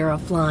my fear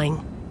of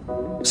flying.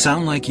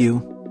 Sound like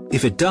you?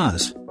 If it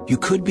does, you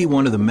could be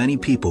one of the many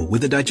people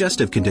with a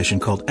digestive condition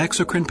called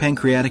exocrine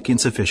pancreatic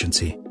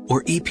insufficiency,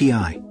 or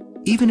EPI.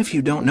 Even if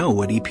you don't know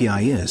what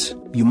EPI is,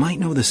 you might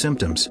know the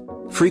symptoms: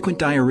 frequent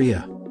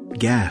diarrhea,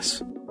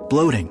 gas,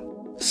 bloating,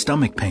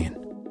 stomach pain.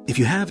 If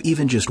you have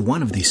even just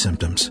one of these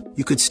symptoms,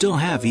 you could still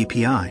have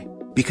EPI,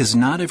 because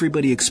not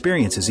everybody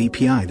experiences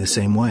EPI the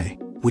same way,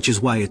 which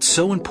is why it's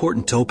so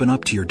important to open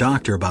up to your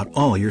doctor about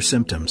all your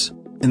symptoms.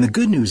 And the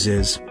good news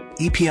is,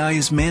 EPI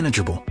is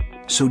manageable,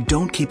 so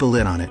don't keep a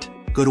lid on it.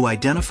 Go to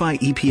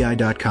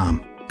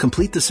identifyepi.com,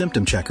 complete the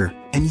symptom checker,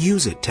 and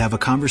use it to have a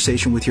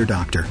conversation with your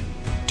doctor.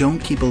 Don't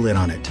keep a lid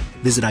on it.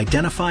 Visit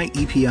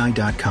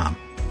identifyepi.com.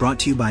 Brought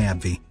to you by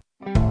AbbVie.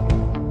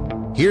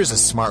 Here's a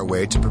smart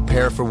way to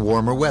prepare for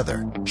warmer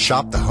weather.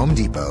 Shop the Home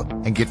Depot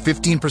and get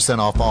 15%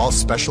 off all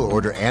special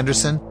order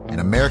Andersen and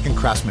American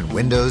Craftsman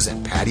windows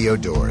and patio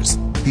doors.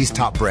 These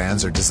top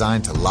brands are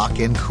designed to lock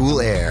in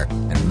cool air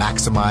and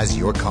maximize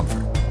your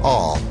comfort,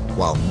 all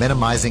while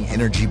minimizing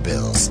energy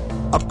bills.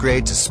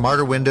 Upgrade to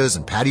smarter windows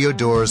and patio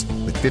doors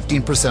with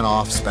 15%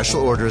 off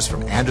special orders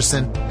from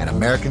Andersen and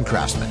American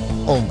Craftsman.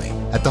 Only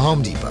at the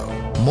Home Depot.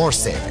 More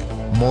saving,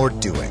 more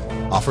doing.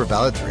 Offer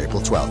valid through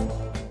April 12th.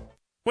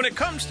 When it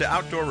comes to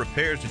outdoor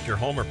repairs at your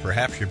home or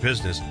perhaps your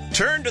business,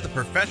 turn to the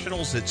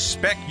professionals at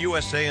Spec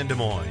USA in Des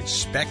Moines.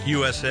 Spec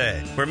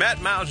USA, where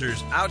Matt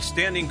Mauser's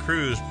outstanding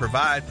crews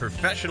provide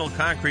professional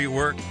concrete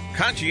work,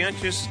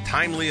 conscientious,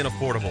 timely, and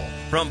affordable.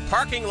 From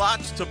parking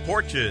lots to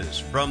porches,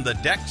 from the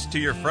decks to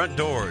your front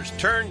doors,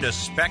 turn to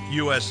Spec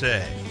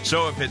USA.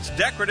 So if it's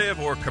decorative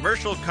or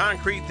commercial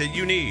concrete that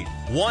you need,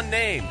 one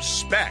name,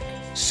 Spec.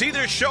 See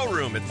their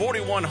showroom at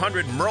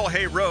 4100 Merle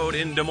Hay Road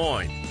in Des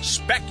Moines.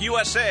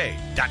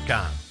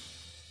 SpecUSA.com.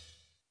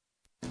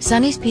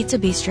 Sonny's Pizza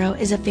Bistro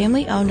is a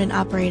family-owned and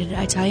operated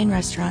Italian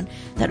restaurant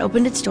that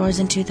opened its doors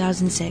in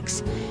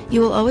 2006.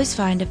 You will always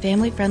find a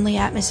family-friendly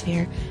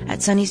atmosphere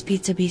at Sonny's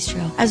Pizza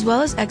Bistro, as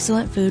well as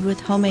excellent food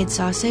with homemade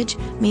sausage,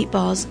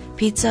 meatballs,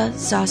 pizza,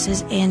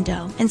 sauces, and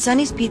dough. And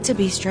Sonny's Pizza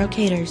Bistro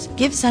caters.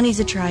 Give Sonny's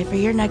a try for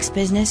your next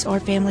business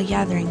or family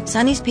gathering.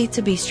 Sonny's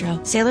Pizza Bistro,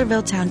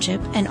 Saylorville Township,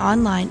 and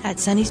online at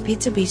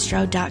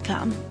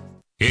sonnyspizzabistro.com.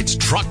 It's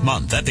Truck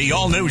Month at the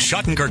all-new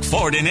Schottenkirk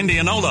Ford in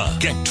Indianola.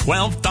 Get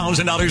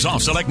 $12,000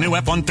 off select new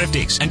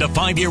F-150s and a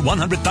 5-year,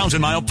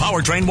 100,000-mile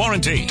powertrain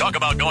warranty. Talk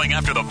about going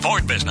after the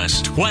Ford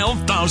business.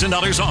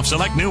 $12,000 off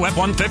select new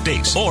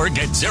F-150s. Or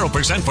get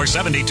 0% for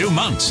 72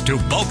 months. To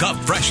bulk up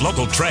fresh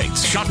local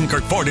trades,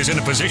 Schottenkirk Ford is in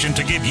a position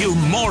to give you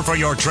more for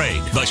your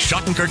trade. The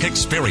Schottenkirk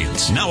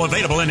Experience, now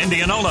available in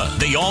Indianola.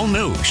 The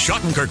all-new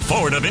Schottenkirk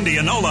Ford of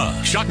Indianola.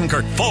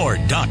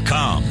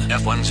 SchottenkirkFord.com.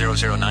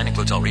 F1009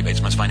 includes all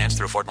rebates. Must finance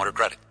through Ford Motor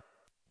Credit.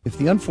 If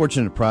the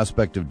unfortunate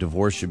prospect of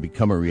divorce should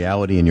become a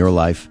reality in your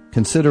life,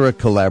 consider a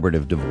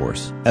collaborative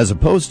divorce. As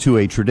opposed to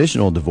a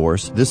traditional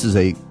divorce, this is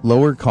a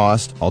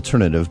lower-cost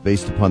alternative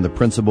based upon the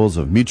principles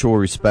of mutual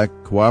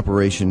respect,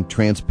 cooperation,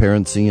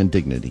 transparency, and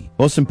dignity.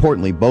 Most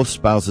importantly, both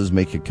spouses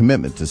make a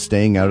commitment to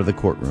staying out of the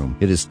courtroom.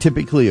 It is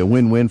typically a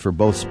win-win for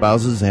both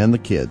spouses and the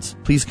kids.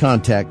 Please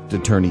contact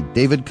attorney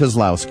David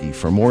Kozlowski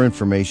for more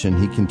information.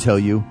 He can tell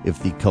you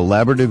if the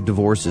collaborative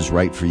divorce is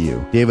right for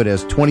you. David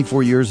has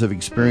 24 years of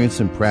experience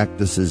and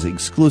practices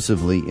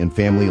exclusively in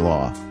family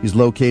law. He's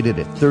located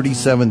at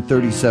 37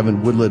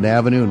 3137 Woodland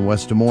Avenue in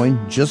West Des Moines,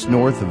 just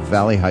north of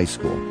Valley High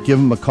School. Give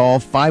them a call,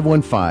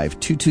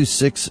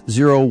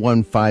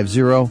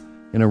 515-226-0150,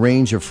 and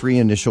arrange a free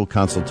initial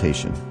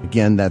consultation.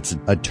 Again, that's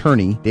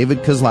attorney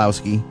David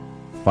Kozlowski,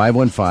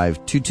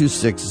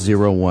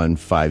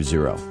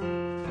 515-226-0150.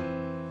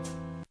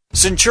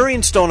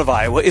 Centurion Stone of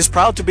Iowa is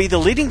proud to be the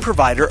leading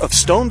provider of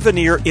stone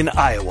veneer in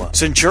Iowa.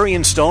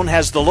 Centurion Stone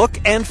has the look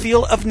and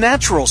feel of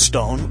natural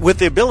stone with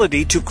the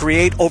ability to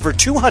create over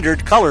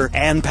 200 color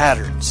and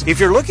patterns. If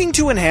you're looking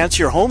to enhance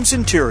your home's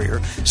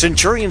interior,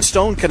 Centurion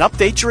Stone can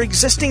update your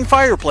existing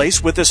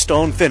fireplace with a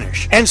stone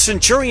finish. And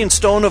Centurion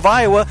Stone of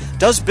Iowa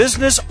does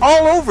business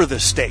all over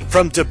the state,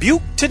 from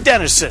Dubuque to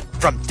Denison,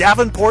 from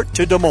Davenport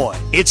to Des Moines.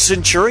 It's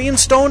Centurion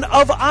Stone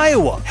of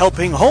Iowa,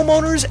 helping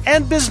homeowners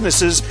and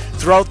businesses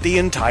throughout the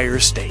entire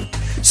state.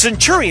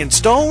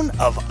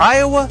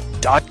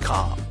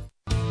 CenturionStoneofIowa.com.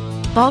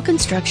 Ball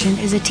Construction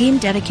is a team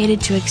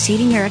dedicated to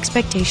exceeding your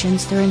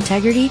expectations through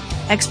integrity,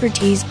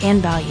 expertise, and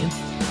value.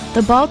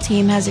 The Ball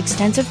team has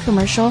extensive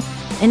commercial,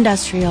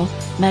 industrial,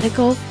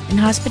 medical, and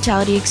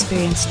hospitality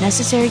experience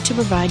necessary to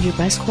provide your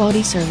best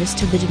quality service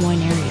to the Des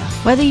Moines area.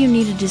 Whether you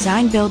need a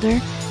design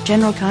builder,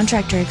 general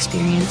contractor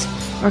experience,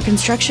 or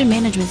construction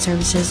management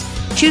services,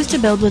 choose to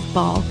build with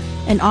Ball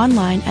and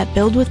online at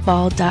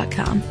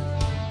buildwithball.com.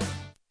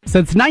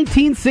 Since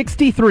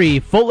 1963,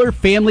 Fuller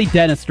Family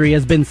Dentistry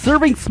has been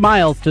serving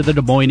smiles to the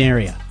Des Moines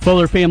area.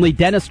 Fuller Family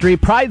Dentistry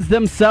prides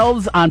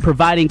themselves on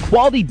providing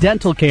quality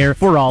dental care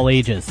for all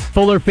ages.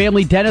 Fuller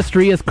Family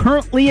Dentistry is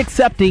currently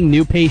accepting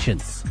new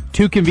patients.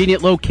 2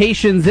 convenient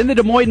locations in the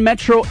Des Moines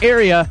metro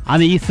area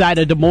on the east side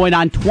of Des Moines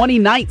on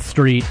 29th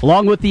Street,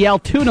 along with the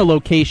Altoona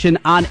location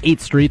on 8th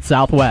Street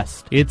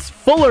Southwest. It's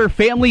Fuller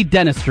Family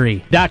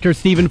Dentistry. Dr.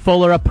 Stephen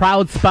Fuller, a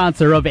proud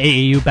sponsor of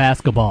AAU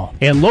basketball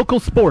and local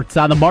sports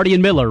on the Marty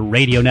and Miller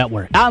Radio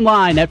Network.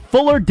 Online at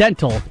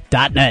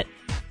fullerdental.net.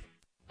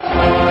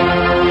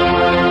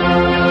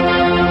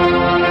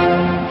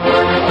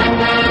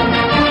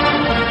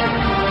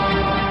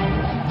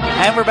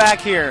 And we're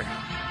back here.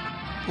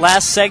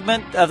 Last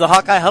segment of the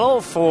Hawkeye Huddle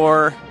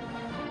for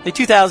the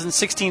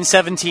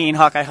 2016-17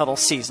 Hawkeye Huddle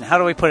season. How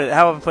do we put it?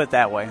 How would we put it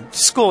that way?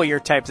 School year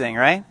type thing,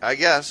 right? I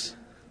guess.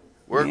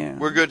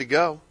 We're good to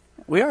go.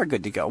 We are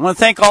good to go. I want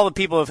to thank all the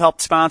people who have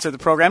helped sponsor the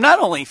program, not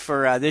only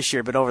for this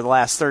year, but over the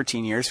last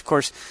 13 years. Of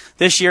course,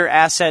 this year,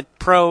 Asset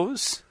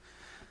Pros.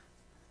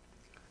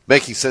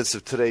 Making sense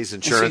of today's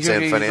insurance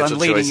and financial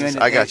choices.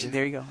 I got you.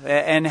 There you go.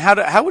 And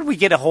how would we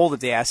get a hold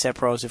of the Asset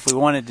Pros if we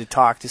wanted to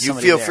talk to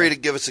somebody? You feel free to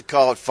give us a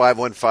call at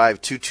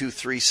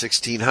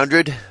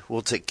 515-223-1600.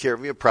 We'll take care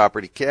of you.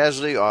 Property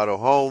casualty, auto,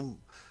 home,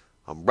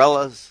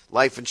 umbrellas,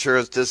 life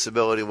insurance,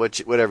 disability,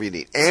 whatever you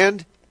need.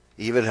 And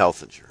even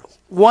health insurance.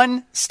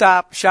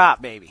 One-stop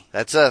shop, baby.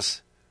 That's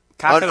us.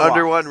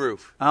 Under one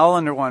roof. All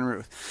under one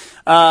roof.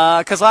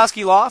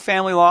 Kozlowski Law,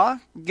 Family Law.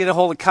 Get a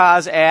hold of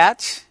Koz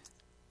at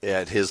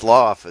his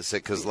law office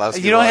at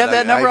Kozlowski. You don't have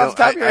that number off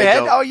the top of your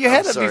head? Oh, you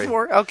had it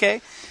before.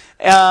 Okay.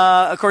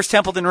 Of course,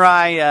 Templeton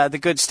Rye, the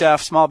good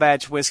stuff, small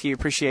batch whiskey.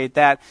 Appreciate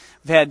that.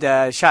 We've had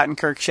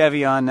Schottenkirk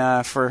Chevy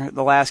on for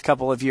the last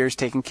couple of years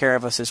taking care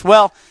of us as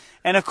well.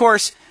 And, of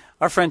course,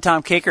 our friend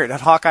Tom Kakert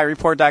at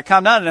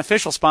HawkeyeReport.com. Not an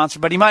official sponsor,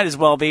 but he might as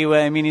well be.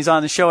 I mean, he's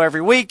on the show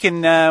every week,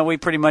 and we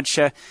pretty much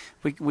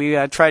we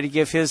try to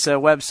give his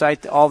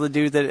website all the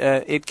due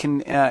that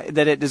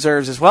it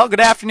deserves as well. Good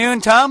afternoon,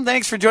 Tom.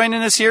 Thanks for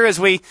joining us here as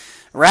we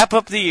wrap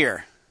up the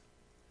year.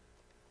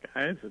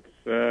 Guys, it's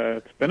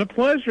been a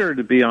pleasure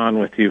to be on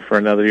with you for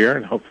another year,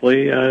 and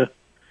hopefully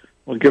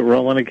we'll get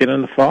rolling again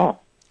in the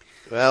fall.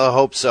 Well, I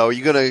hope so.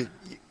 You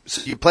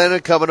plan on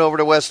coming over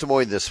to West Des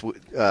Moines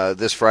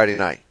this Friday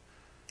night?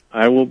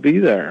 I will be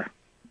there.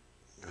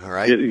 All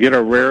right. Get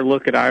a rare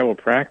look at Iowa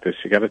practice.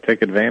 You got to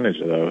take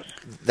advantage of those.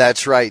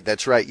 That's right.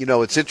 You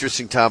know, it's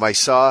interesting, Tom. I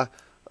saw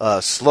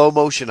a slow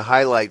motion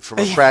highlight from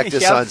a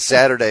practice on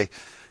Saturday,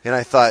 and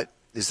I thought,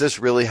 is this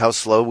really how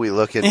slow we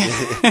look at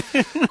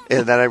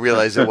And then I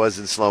realized it was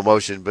in slow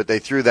motion. But they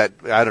threw that,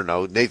 I don't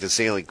know, Nathan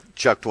Saling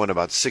chucked one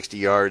about 60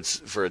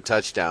 yards for a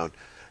touchdown.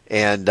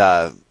 And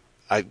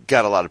I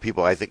got a lot of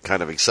people, I think,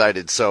 kind of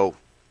excited. So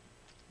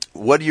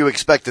what do you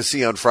expect to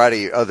see on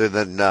Friday other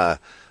than the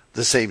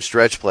same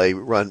stretch play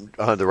run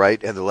on the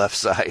right and the left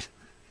side?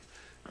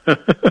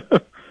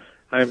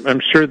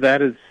 I'm sure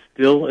that is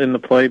still in the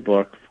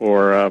playbook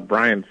for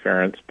Brian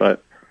Ferentz,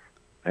 but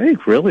I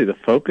think really the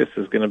focus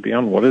is going to be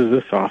on what does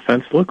this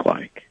offense look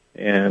like,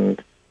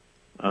 and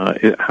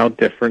how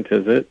different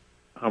is it?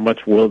 How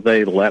much will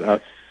they let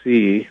us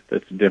see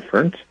that's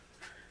different?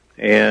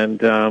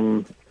 And,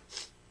 I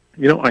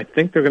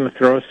think they're going to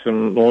throw us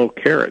some little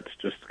carrots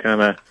just to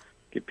kind of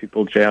get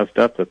people jazzed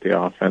up that the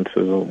offense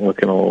is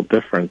looking a little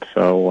different.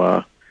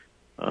 So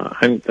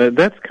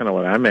that's kind of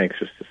what I'm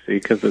anxious to see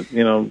because,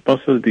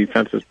 most of the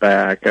defense is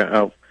back.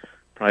 I'll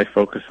probably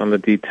focus on the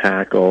D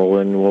tackle,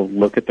 and we'll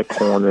look at the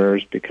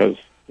corners because,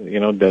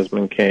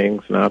 Desmond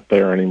King's not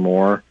there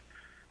anymore.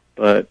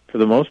 But for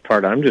the most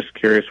part, I'm just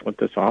curious what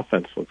this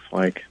offense looks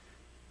like.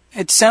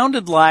 It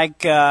sounded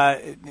like,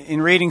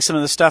 in reading some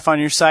of the stuff on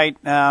your site,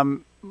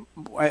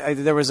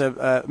 there was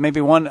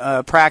maybe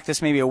one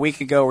practice maybe a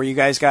week ago where you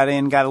guys got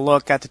a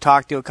look, got to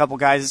talk to a couple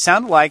guys. It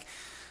sounded like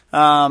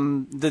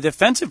the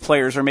defensive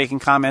players are making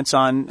comments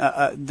on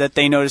that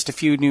they noticed a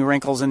few new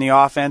wrinkles in the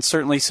offense.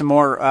 Certainly, some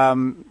more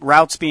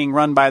routes being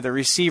run by the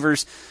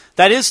receivers.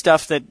 That is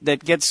stuff that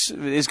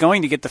is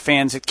going to get the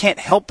fans. It can't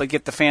help but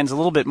get the fans a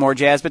little bit more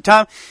jazzed. But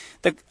Tom,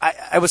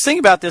 I was thinking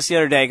about this the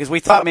other day because we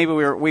thought maybe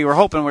we were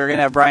hoping we were going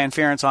to have Brian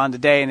Ferentz on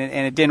today, and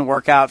it didn't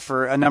work out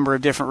for a number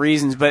of different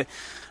reasons. But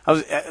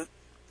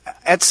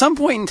at some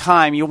point in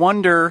time, you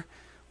wonder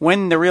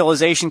when the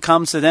realization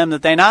comes to them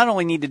that they not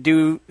only need to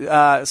do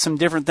some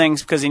different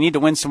things because they need to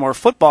win some more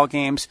football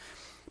games,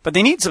 but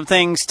they need some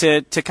things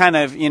to kind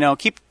of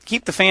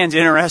keep the fans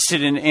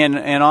interested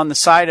and on the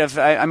side of.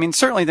 I mean,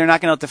 certainly they're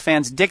not going to let the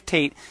fans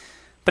dictate,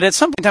 but at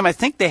some point in time, I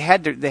think they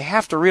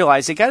have to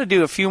realize they got to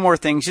do a few more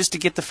things just to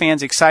get the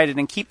fans excited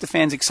and keep the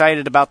fans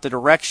excited about the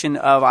direction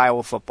of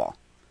Iowa football.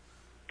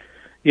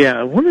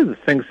 Yeah, one of the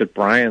things that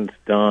Brian's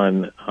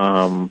done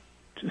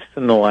just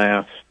in the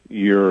last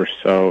year or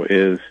so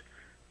is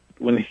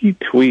when he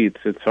tweets,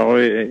 it's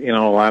always, a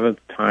lot of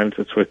times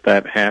it's with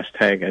that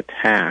hashtag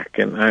attack.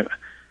 And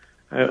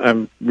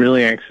I'm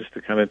really anxious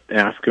to kind of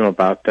ask him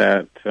about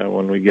that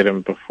when we get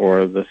him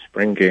before the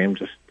spring game,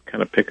 just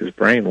kind of pick his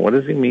brain. What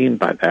does he mean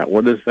by that?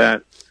 What does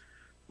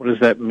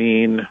that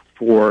mean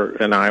for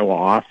an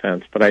Iowa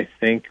offense? But I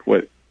think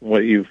what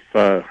you've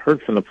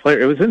heard from the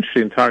players, it was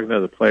interesting talking to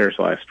the players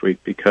last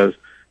week because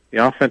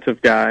the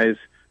offensive guys,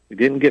 we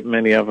didn't get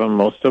many of them.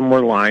 Most of them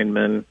were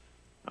linemen,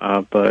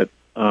 but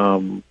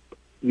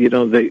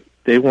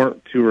they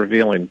weren't too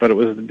revealing. But it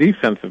was the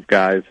defensive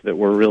guys that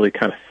were really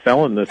kind of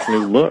selling this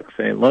new look,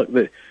 saying, look,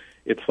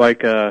 it's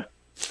like a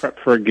prep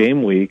for a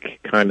game week,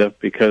 kind of,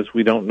 because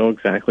we don't know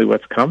exactly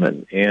what's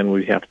coming, and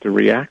we have to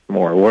react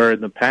more. Where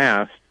in the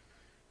past,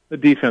 the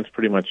defense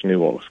pretty much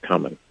knew what was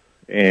coming,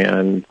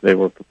 and they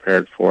were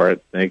prepared for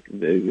it. I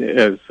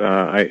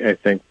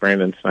think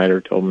Brandon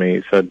Snyder told me,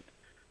 he said,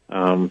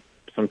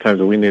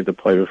 sometimes we need to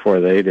play before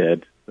they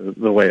did,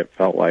 the way it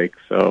felt like.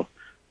 So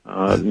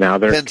now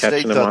they're Penn catching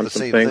State them on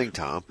some things,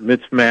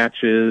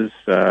 mismatches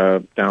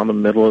down the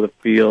middle of the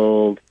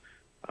field,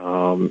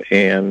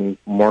 and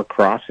more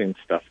crossing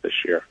stuff this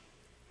year.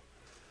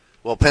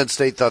 Well, Penn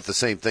State thought the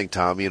same thing,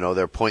 Tom.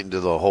 They're pointing to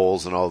the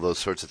holes and all those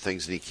sorts of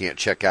things, and you can't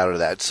check out of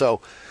that.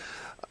 So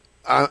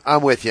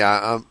I'm with you.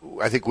 I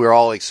think we're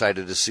all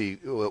excited to see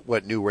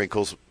what new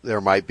wrinkles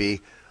there might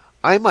be.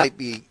 I might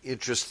be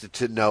interested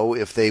to know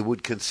if they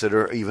would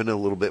consider even a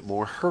little bit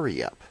more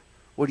hurry up.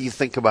 What do you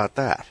think about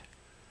that?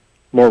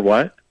 More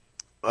what?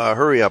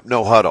 Hurry up,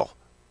 no huddle.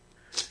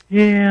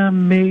 Yeah,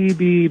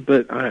 maybe,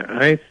 but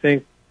I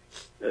think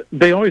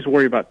they always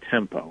worry about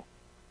tempo.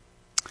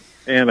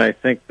 And I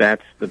think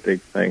that's the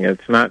big thing.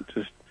 It's not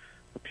just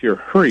a pure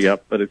hurry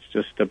up, but it's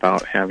just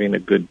about having a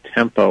good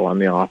tempo on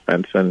the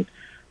offense and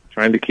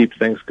trying to keep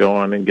things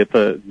going and get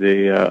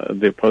the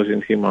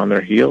opposing team on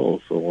their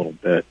heels a little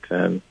bit.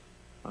 And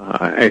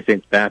I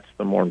think that's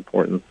the more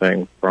important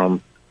thing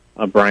from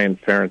a Brian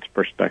Ferentz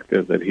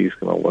perspective that he's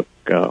going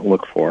to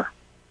look for.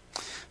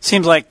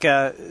 Seems like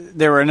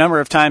there were a number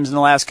of times in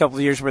the last couple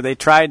of years where they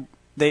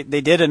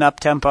did an up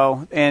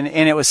tempo and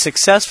it was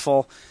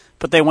successful,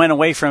 but they went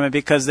away from it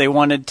because they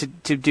wanted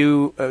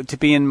to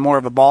be in more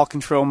of a ball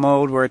control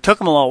mode where it took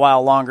them a little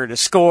while longer to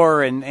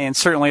score and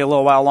certainly a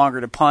little while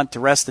longer to punt to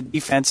rest the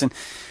defense. And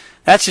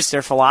that's just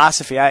their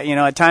philosophy.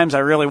 At times I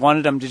really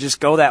wanted them to just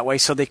go that way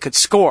so they could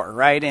score,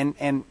 right?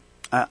 And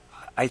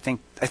I think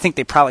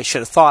they probably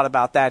should have thought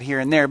about that here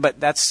and there, but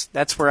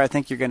that's where I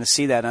think you're going to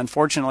see that.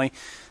 Unfortunately,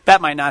 that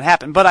might not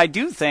happen. But I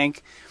do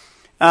think,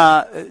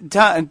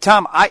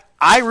 Tom,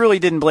 I really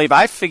didn't believe.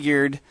 I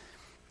figured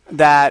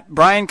that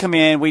Brian come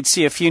in, we'd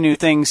see a few new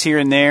things here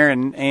and there,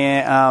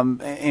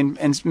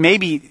 and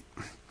maybe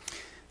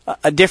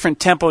a different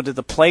tempo to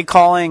the play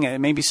calling,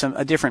 and maybe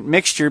a different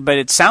mixture. But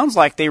it sounds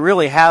like they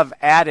really have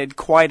added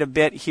quite a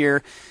bit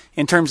here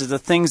in terms of the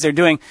things they're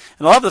doing.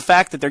 And I love the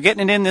fact that they're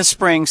getting it in this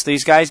spring, so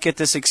these guys get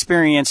this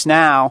experience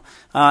now.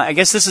 I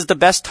guess this is the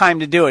best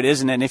time to do it,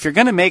 isn't it? And if you're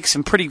going to make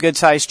some pretty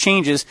good-sized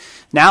changes,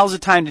 now's the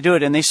time to do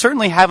it. And they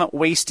certainly haven't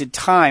wasted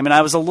time. And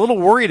I was a little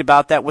worried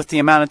about that with the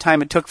amount of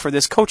time it took for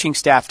this coaching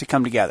staff to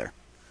come together.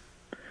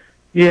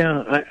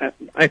 Yeah,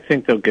 I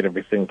think they'll get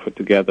everything put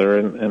together,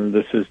 and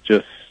this is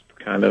just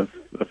kind of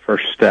the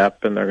first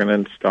step, and they're going to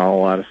install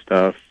a lot of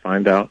stuff,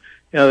 find out.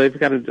 They've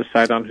got to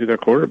decide on who their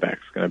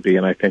quarterback's going to be,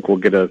 and I think we'll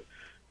get a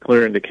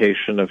clear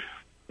indication of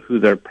who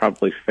they're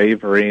probably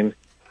favoring.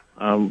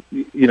 They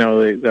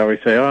always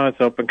say,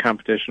 it's open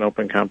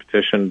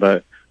competition,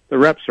 but the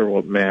reps are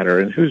what matter,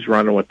 and who's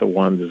running with the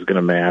ones is going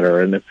to matter.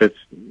 And if it's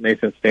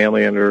Nathan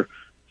Stanley under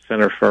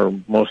center for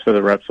most of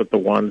the reps with the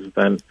ones,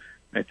 then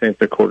I think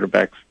the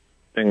quarterback's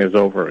thing is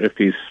over. If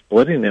he's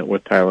splitting it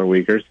with Tyler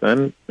Wiegers,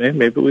 then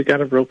maybe we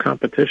got a real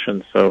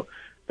competition. So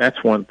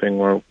that's one thing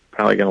we're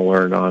probably going to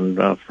learn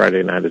on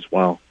Friday night as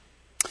well.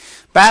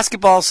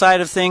 Basketball side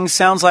of things,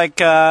 sounds like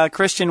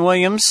Christian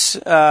Williams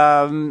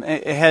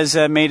has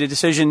made a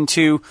decision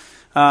to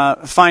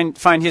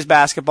find his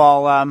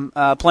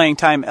basketball playing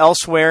time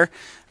elsewhere.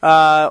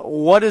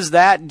 What does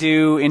that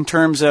do in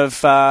terms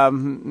of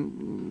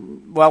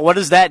what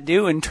does that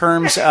do in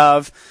terms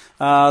of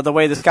the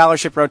way the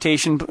scholarship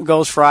rotation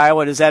goes for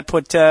Iowa? Does that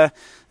put Connor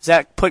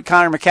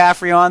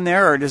McCaffrey on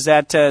there, or does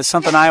that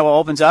something Iowa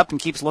opens up and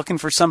keeps looking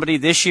for somebody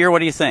this year? What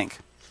do you think?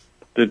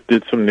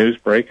 Did some news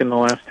break in the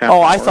last half?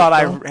 I thought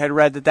I had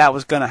read that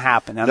was going to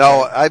happen.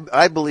 No,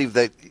 I believe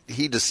that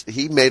he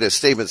made a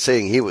statement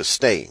saying he was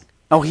staying.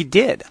 Oh, he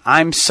did.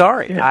 I'm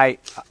sorry. Yeah.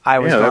 I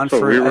was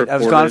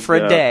gone for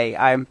a day.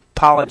 I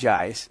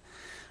apologize.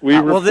 We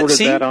reported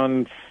that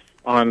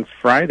on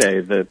Friday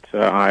that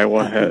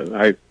Iowa had.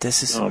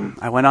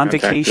 I went on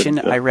vacation.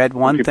 I read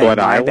one thing. At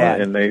Iowa,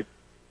 bad. and they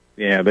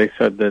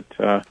said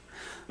that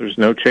there's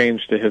no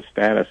change to his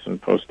status,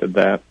 and posted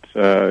that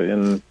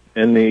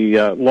in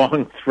the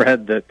long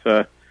thread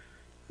that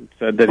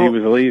said that he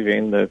was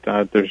leaving,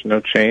 that there's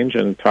no change,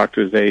 and talked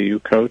to his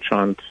AAU coach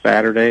on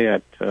Saturday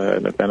at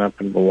an event up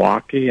in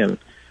Milwaukee, and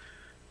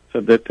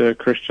said that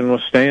Christian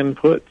was staying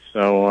put.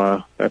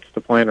 So that's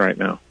the plan right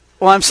now.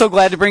 Well, I'm so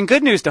glad to bring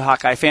good news to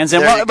Hawkeye fans.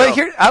 And but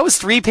here, I was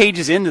 3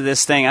 pages into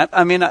this thing.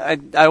 I mean,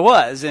 I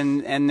was,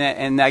 and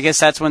I guess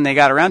that's when they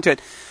got around to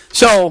it.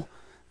 So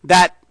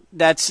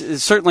that's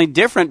certainly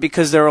different,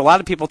 because there were a lot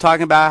of people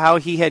talking about how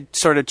he had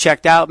sort of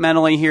checked out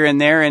mentally here and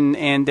there,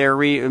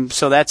 and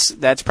so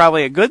that's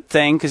probably a good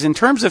thing, because in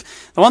terms of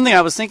the one thing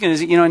I was thinking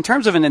is, in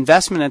terms of an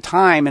investment of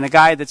time and a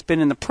guy that's been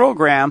in the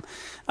program,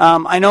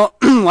 I know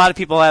a lot of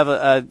people have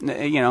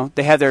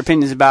they have their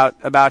opinions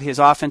about his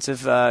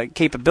offensive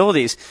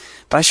capabilities,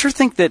 but I sure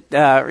think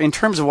that in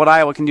terms of what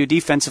Iowa can do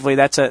defensively,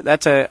 that's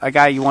a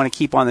guy you want to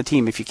keep on the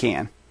team if you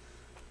can.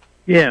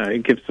 Yeah,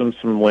 it gives them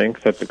some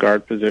length at the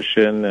guard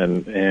position,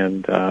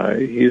 and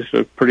he's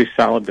a pretty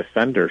solid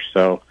defender.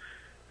 So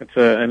it's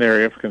an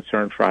area of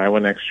concern for Iowa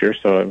next year.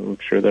 So I'm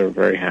sure they're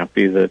very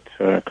happy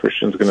that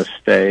Christian's going to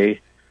stay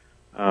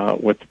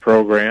with the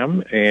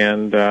program,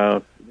 and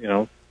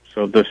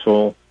so this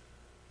will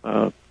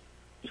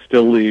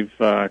still leave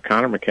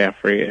Connor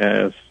McCaffrey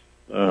as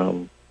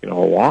a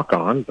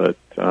walk-on, but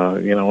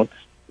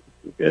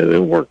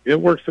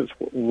it works its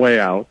way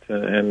out,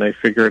 and they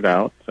figure it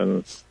out,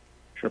 and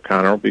sure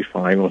Connor will be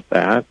fine with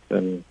that,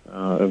 and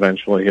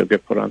eventually he'll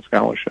get put on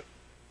scholarship.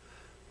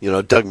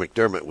 Doug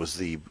McDermott was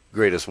the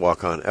greatest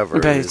walk-on ever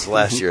in his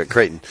last year at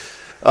Creighton.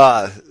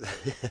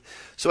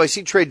 So I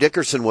see Trey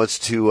Dickerson wants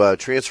to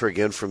transfer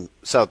again from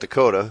South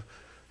Dakota.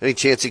 Any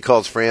chance he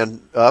calls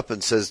Fran up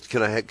and says,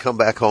 "Can I come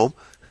back home?"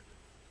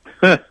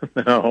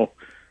 No.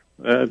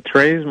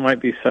 Trey's might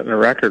be setting a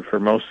record for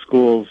most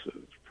schools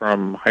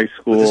from high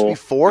school,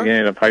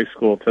 beginning of high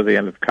school to the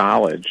end of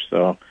college.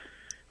 So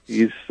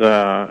he's,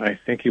 I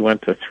think he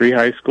went to 3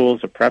 high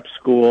schools, a prep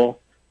school,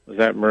 was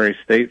at Murray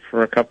State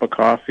for a cup of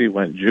coffee,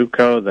 went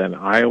JUCO, then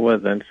Iowa,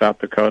 then South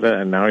Dakota,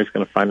 and now he's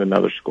going to find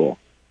another school.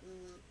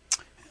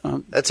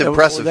 That's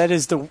impressive. That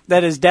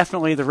is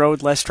definitely the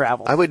road less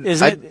traveled. That is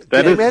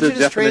the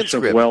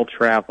definition of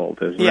well-traveled,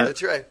 isn't it? Yeah,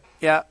 that's right.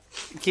 Yeah,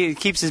 he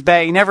keeps his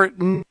bag. He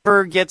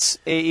never gets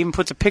even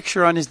puts a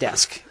picture on his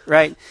desk.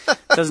 Right,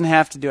 doesn't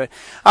have to do it.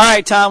 All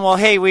right, Tom. Well,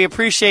 hey, we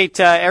appreciate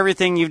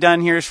everything you've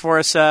done here for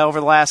us over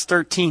the last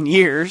 13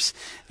 years,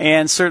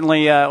 and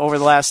certainly over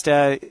the last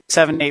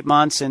 7-8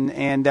 months,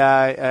 and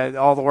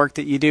all the work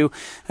that you do.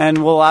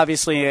 And we'll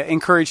obviously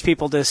encourage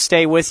people to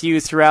stay with you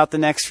throughout the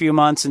next few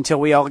months until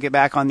we all get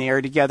back on the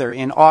air together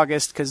in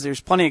August, because there's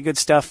plenty of good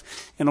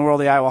stuff in the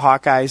world of the Iowa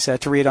Hawkeyes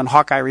to read on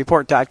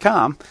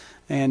HawkeyeReport.com.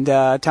 And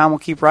Tom will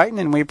keep writing,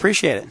 and we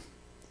appreciate it.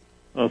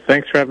 Well,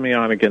 thanks for having me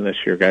on again this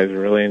year, guys. I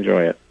really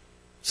enjoy it.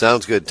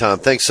 Sounds good, Tom.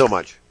 Thanks so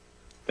much.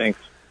 Thanks.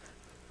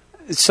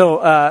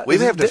 So we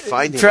may have to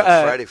find him on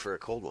Friday for a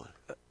cold one.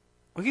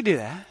 We could do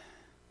that.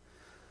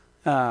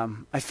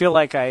 I feel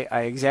like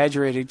I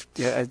exaggerated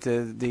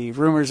the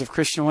rumors of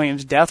Christian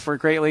Williams' death were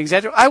greatly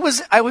exaggerated. I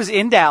was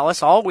in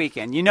Dallas all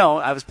weekend.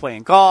 I was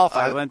playing golf.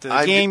 I went to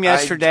the game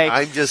yesterday.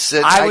 I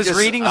was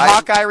reading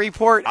Hawkeye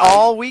Report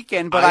all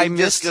weekend, but I'm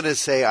just going to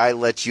say I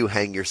let you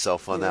hang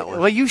yourself on that one.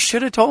 Well, you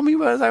should have told me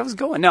where I was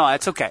going. No,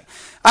 it's okay.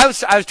 I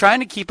was trying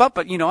to keep up,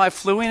 but I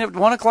flew in at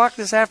 1:00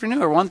 this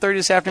afternoon or 1:30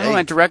 this afternoon.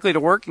 Went directly to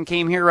work and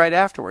came here right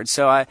afterwards.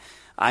 So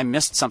I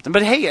missed something.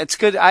 But hey, it's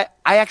good. I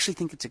actually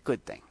think it's a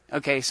good thing.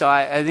 Okay, so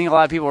I think a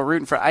lot of people are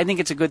rooting for it. I think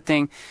it's a good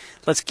thing.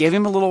 Let's give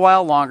him a little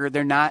while longer.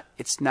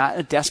 It's not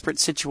a desperate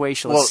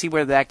situation. Let's see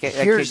where that kid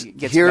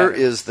gets Here better.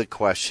 is the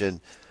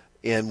question,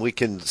 and we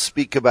can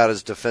speak about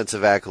his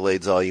defensive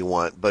accolades all you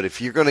want, but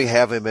if you're going to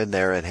have him in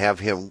there and have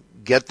him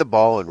get the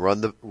ball and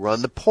run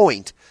the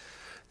point,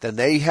 then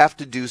they have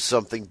to do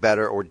something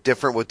better or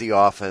different with the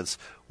offense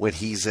when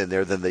he's in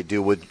there than they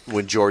do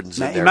when Jordan's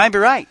in there. You might be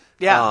right.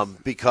 Yeah.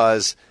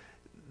 Because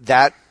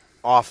that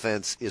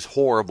offense is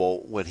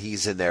horrible when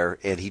he's in there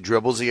and he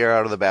dribbles the air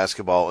out of the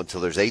basketball until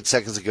there's 8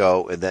 seconds to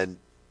go and then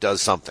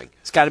does something.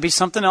 It's got to be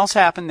something else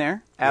happen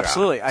there.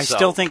 Absolutely. Yeah, I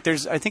still think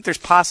there's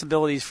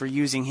possibilities for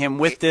using him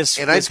with this.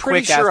 And I'm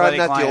pretty sure I'm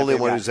not the only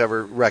one guy who's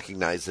ever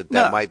recognized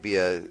that might be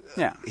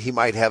he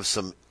might have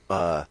some,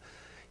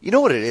 you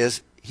know what it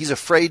is? he's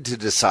afraid to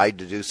decide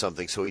to do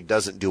something, so he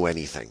doesn't do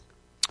anything.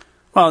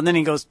 Well, and then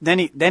he goes. Then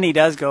he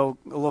does go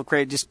a little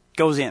crazy. Just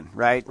goes in,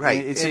 right?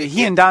 Right.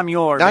 He and Dom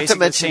Mueller are not basically to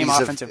mention the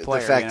same offensive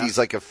player. The fact he's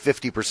like a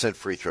 50%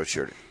 free throw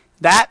shooter.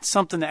 That's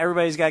something that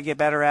everybody's got to get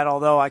better at.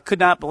 Although I could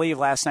not believe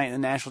last night in the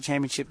national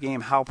championship game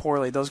how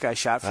poorly those guys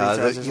shot free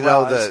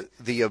throws.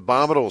 The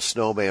abominable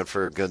snowman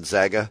for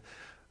Gonzaga,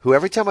 who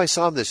every time I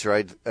saw him this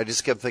year, I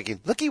just kept thinking,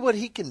 looky what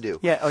he can do.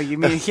 Yeah. Oh, you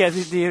mean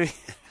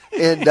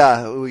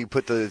and we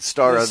put the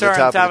star on the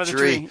top of the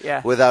tree,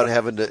 yeah. without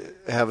having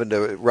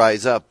to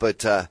rise up. But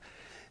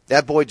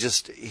that boy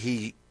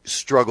he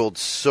struggled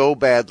so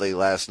badly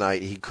last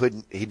night. He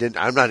didn't.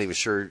 I'm not even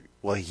sure.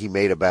 Well, he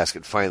made a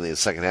basket finally in the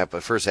second half,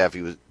 but first half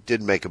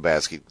didn't make a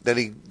basket. Then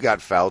he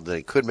got fouled, and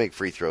he couldn't make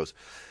free throws.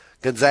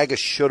 Gonzaga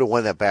should have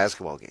won that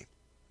basketball game.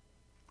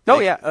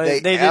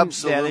 They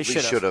absolutely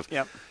should have.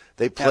 Yep.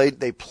 They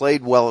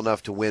played well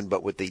enough to win,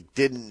 but what they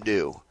didn't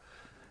do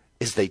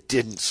is they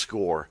didn't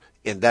score,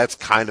 and that's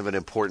kind of an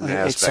important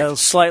aspect.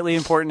 It's a slightly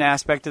important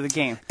aspect of the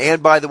game.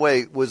 And by the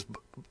way,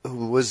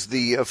 was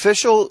the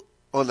official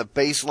on the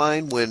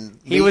baseline when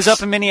he was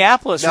up in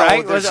Minneapolis,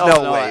 right? There's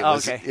no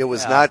way. It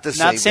was not the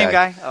same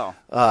guy.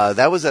 Oh,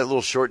 that was that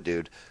little short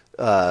dude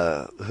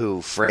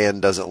who Fran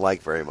doesn't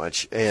like very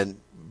much.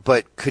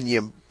 But can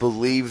you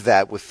believe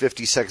that with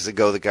 50 seconds to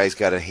go, the guy's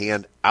got a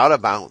hand out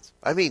of bounds?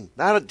 I mean,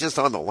 not just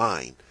on the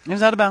line. He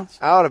was out of bounds.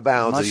 Out of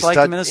bounds. Much like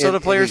the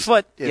Minnesota player's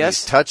foot.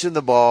 Yes. He's touching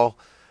the ball,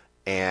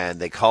 and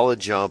they call a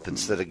jump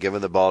instead of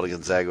giving the ball to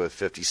Gonzaga with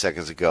 50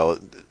 seconds to go.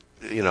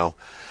 You know,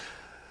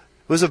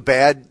 it was a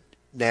bad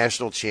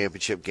national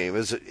championship game. It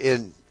was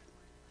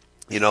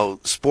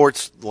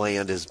sports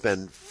land has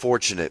been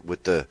fortunate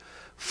with the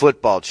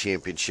football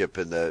championship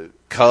and the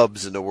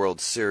Cubs and the World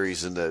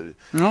Series and the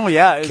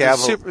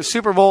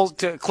Super Bowl,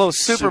 close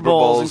Super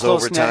Bowls and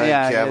close overtime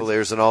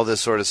Cavaliers and all this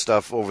sort of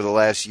stuff over the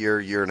last year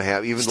and a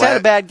half. Even had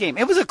a bad game.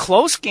 It was a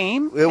close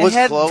game. It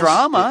had close.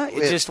 Drama.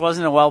 It just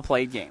wasn't a well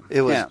played game.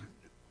 It was. Yeah.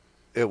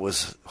 It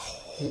was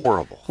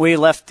horrible. We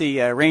left the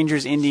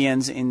Rangers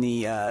Indians in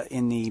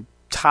the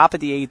top of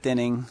the eighth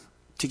inning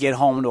to get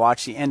home to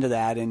watch the end of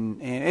that, and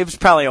it was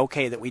probably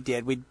okay that we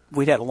did.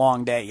 We'd had a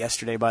long day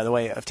yesterday, by the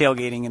way, of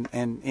tailgating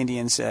and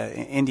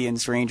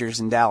Indians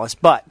Rangers in Dallas,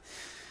 but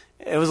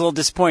it was a little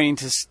disappointing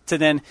to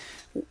then.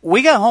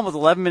 We got home with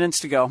 11 minutes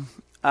to go,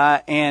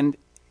 and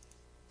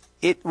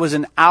it was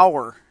an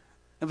hour.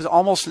 It was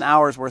almost an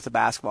hour's worth of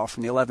basketball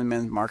from the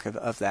 11-minute mark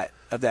of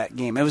that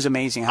game. It was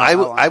amazing.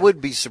 I would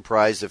be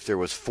surprised if there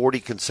was 40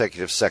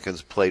 consecutive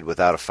seconds played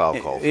without a foul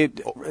call.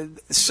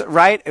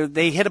 Right?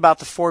 They hit about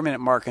the 4-minute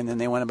mark, and then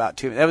they went about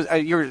 2. That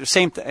was you're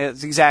same.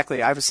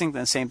 Exactly. I was thinking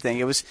the same thing.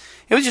 It was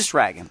just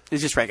dragging. It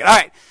was just dragging. All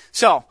right.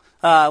 So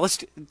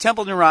let's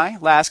Templeton Rye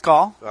last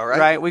call. All right.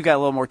 Right. We've got a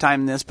little more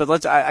time in this, but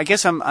let's. I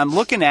guess I'm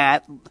looking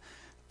at.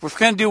 We're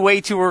going to do way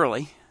too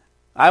early.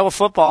 Iowa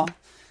football.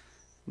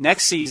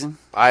 Next season,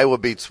 Iowa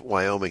beats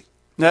Wyoming.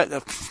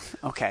 No,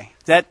 okay,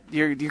 that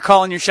you're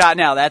calling your shot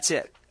now. That's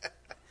it.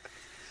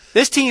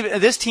 This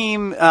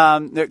team.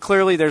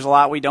 Clearly, there's a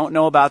lot we don't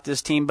know about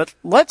this team, but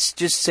let's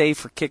just say,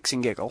 for kicks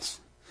and giggles,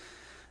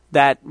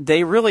 that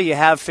they really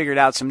have figured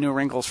out some new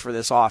wrinkles for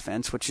this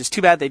offense, which is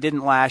too bad they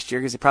didn't last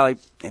year because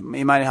it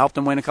might have helped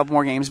them win a couple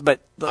more games. But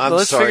I'm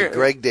sorry,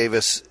 Greg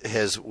Davis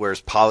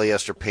wears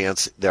polyester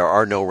pants. There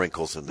are no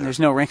wrinkles in there. There's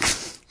no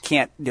wrinkles.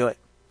 Can't do it.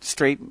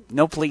 Straight,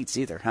 no pleats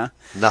either, huh?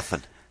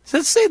 Nothing. So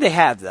let's say they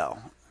have, though.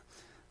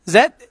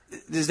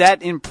 Does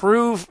that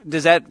improve?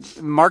 Does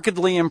that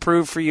markedly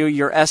improve for you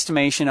your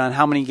estimation on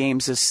how many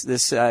games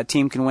this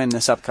team can win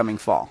this upcoming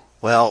fall?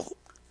 Well,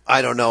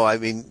 I don't know. I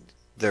mean,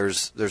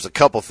 there's a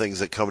couple things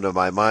that come to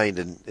my mind,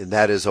 and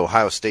that is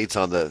Ohio State's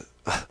on the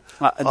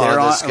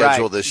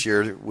schedule this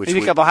year. Which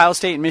maybe Ohio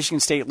State and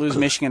Michigan State lose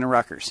Michigan and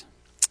Rutgers.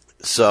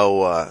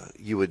 So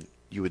you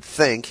would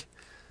think,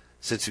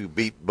 since you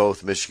beat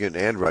both Michigan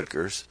and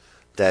Rutgers,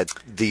 that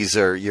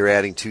you're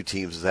adding two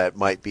teams that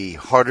might be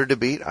harder to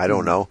beat. I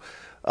don't know.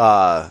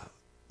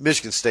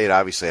 Michigan State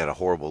obviously had a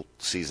horrible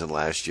season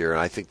last year, and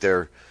I think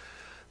they're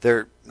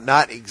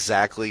not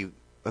exactly.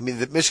 I mean,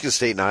 the Michigan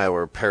State and Iowa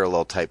are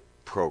parallel type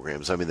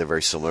programs. I mean, they're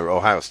very similar.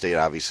 Ohio State,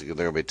 obviously, they're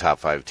going to be a top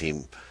 5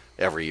 team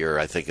every year,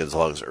 I think, as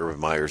long as Urban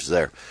Meyer's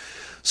there.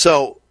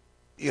 So,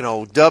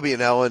 W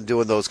and Ellen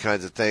doing those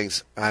kinds of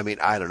things. I mean,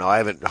 I don't know. I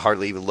haven't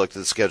hardly even looked at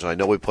the schedule. I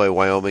know we play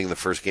Wyoming in the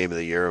first game of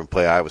the year and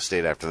play Iowa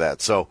State after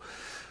that. So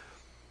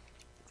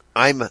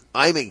I'm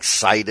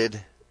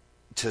excited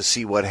to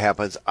see what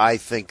happens. I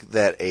think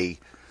that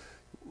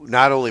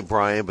not only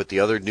Brian, but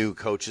the other new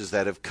coaches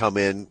that have come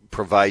in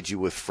provide you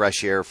with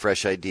fresh air,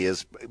 fresh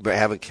ideas. But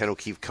having Ken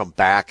O'Keefe come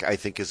back, I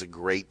think, is a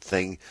great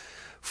thing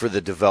for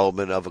the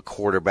development of a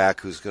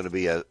quarterback who's going to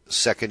be a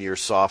second-year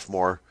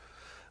sophomore.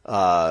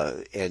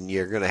 And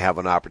you're going to have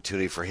an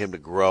opportunity for him to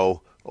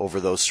grow over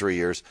those 3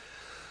 years.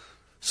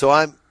 So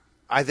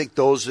I think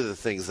those are the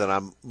things that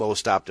I'm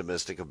most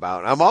optimistic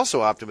about. I'm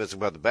also optimistic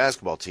about the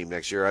basketball team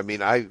next year. I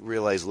mean, I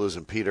realize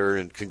losing Peter,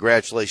 and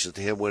congratulations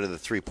to him winning the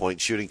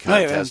 3-point shooting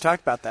contest. We haven't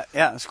talked about that.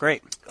 Yeah, that's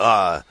great.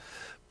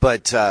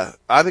 But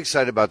I'm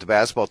excited about the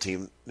basketball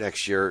team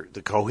next year.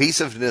 The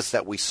cohesiveness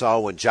that we saw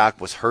when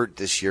Jock was hurt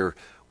this year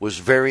was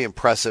very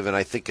impressive, and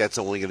I think that's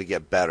only going to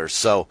get better.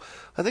 So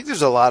I think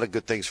there's a lot of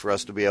good things for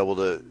us to be able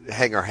to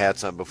hang our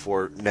hats on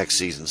before next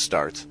season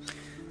starts.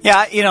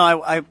 Yeah,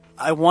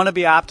 I want to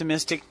be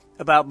optimistic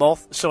about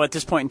both, so at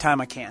this point in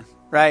time I can.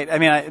 Right? I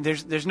mean,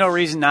 there's no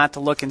reason not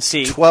to look and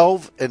see.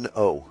 12-0.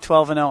 12-0.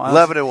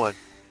 11-1.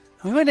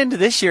 We went into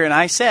this year, and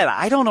I said,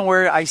 I don't know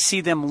where I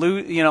see them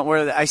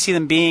where I see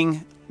them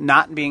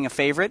not being a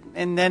favorite.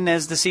 And then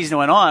as the season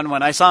went on,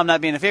 when I saw them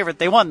not being a favorite,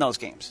 they won those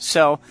games.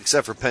 So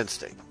except for Penn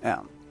State. Yeah,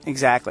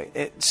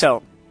 exactly.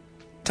 So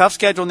tough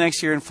schedule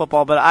next year in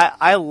football, but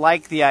I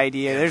like the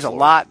idea. There's a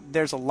lot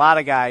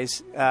of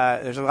guys.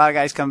 There's a lot of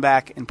guys come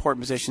back in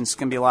important positions. It's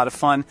going to be a lot of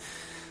fun.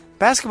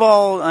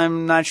 Basketball,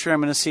 I'm not sure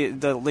I'm going to see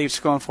the Leafs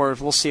going forward.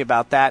 We'll see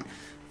about that.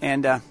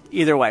 And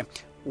either way,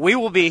 we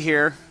will be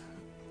here,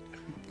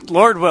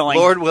 Lord willing.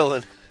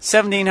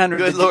 1700.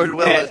 Good Lord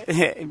willing.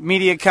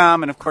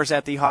 Mediacom, and, of course,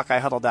 at the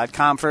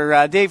HawkeyeHuddle.com.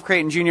 For Dave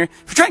Creighton Jr.,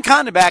 for Trent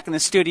Condon back in the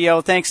studio,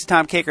 thanks to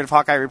Tom Kakert of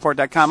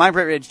HawkeyeReport.com. I'm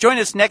Brett Ridge. Join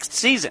us next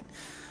season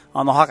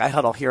on the Hawkeye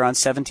Huddle here on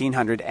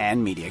 1700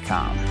 and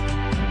Mediacom.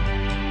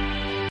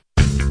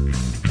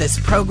 This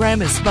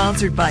program is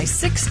sponsored by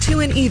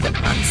 6-2 and Even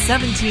on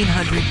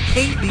 1700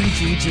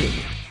 KBGG.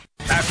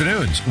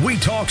 Afternoons, we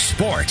talk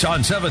sports on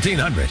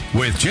 1700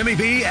 with Jimmy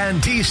B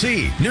and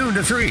TC, noon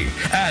to 3.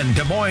 And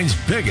Des Moines'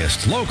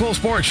 biggest local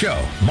sports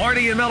show,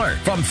 Marty and Miller,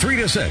 from 3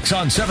 to 6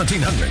 on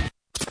 1700.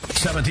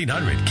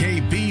 1700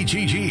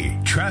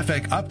 KBGG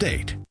Traffic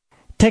Update.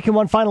 Taking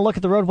one final look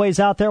at the roadways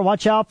out there.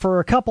 Watch out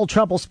for a couple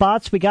trouble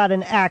spots. We got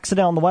an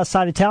accident on the west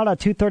side of town at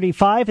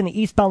 235 in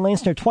the eastbound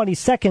lanes near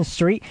 22nd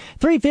Street.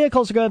 3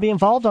 vehicles are going to be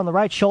involved on the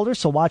right shoulder,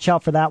 so watch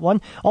out for that one.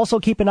 Also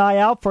keep an eye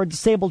out for a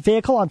disabled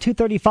vehicle on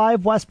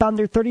 235 westbound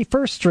near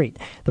 31st Street.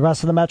 The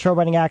rest of the metro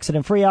running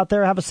accident-free out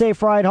there. Have a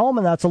safe ride home,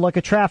 and that's a look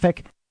at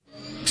traffic.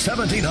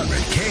 1700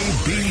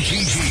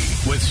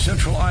 KBGG with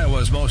Central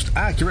Iowa's most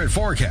accurate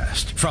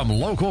forecast from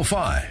Local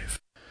 5.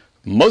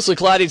 Mostly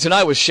cloudy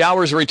tonight with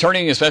showers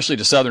returning, especially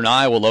to southern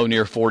Iowa, low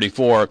near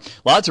 44.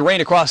 Lots of rain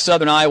across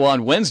southern Iowa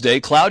on Wednesday,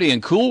 cloudy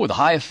and cool with a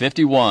high of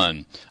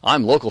 51.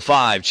 I'm Local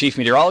 5 Chief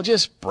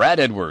Meteorologist Brad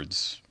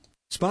Edwards.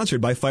 Sponsored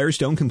by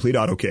Firestone Complete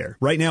Auto Care.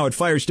 Right now at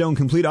Firestone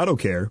Complete Auto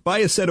Care, buy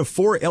a set of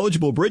 4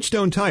 eligible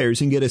Bridgestone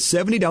tires and get a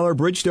 $70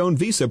 Bridgestone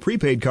Visa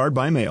prepaid card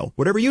by mail.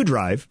 Whatever you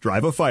drive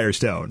a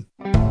Firestone.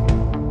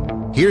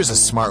 Here's a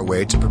smart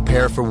way to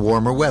prepare for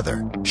warmer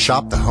weather.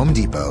 Shop the Home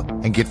Depot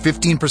and get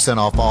 15%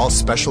 off all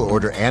special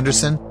order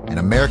Anderson and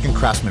American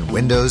Craftsman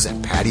windows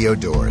and patio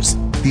doors.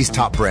 These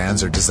top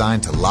brands are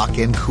designed to lock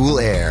in cool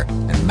air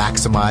and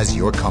maximize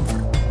your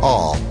comfort,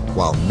 all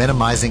while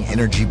minimizing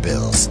energy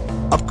bills.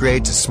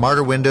 Upgrade to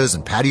smarter windows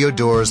and patio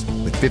doors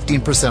with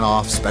 15%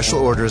 off special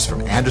orders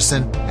from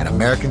Anderson and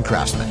American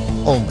Craftsman.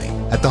 Only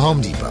at the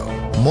Home Depot.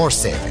 More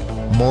saving,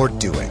 more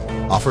doing.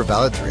 Offer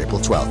valid through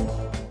April 12th.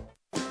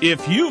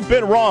 If you've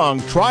been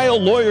wrong, Trial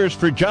Lawyers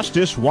for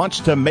Justice wants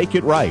to make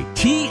it right.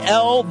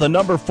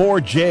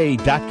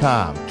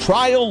 TL4J.com.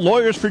 Trial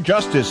Lawyers for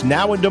Justice,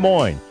 now in Des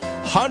Moines.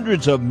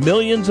 Hundreds of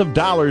millions of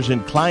dollars in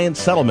client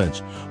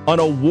settlements. An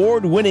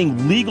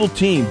award-winning legal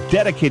team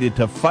dedicated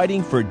to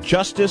fighting for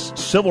justice,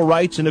 civil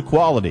rights, and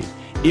equality.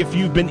 If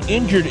you've been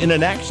injured in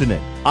an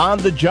accident, on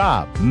the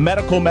job,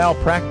 medical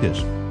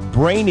malpractice,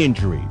 brain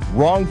injury,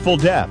 wrongful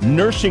death,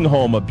 nursing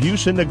home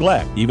abuse and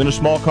neglect, even a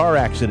small car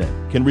accident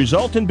can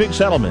result in big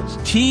settlements.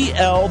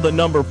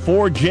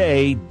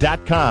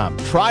 TL4J.com.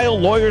 Trial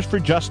Lawyers for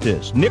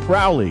Justice. Nick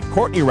Rowley,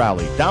 Courtney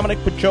Rowley, Dominic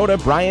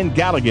Pachota, Brian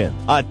Galligan.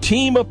 A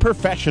team of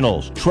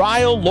professionals.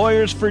 Trial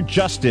Lawyers for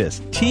Justice.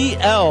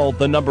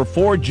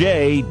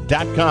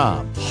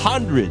 TL4J.com.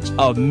 Hundreds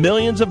of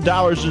millions of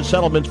dollars in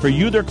settlements for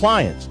you, their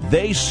clients.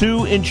 They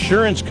sue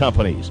insurance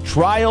companies.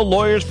 Trial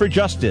Lawyers for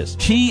Justice.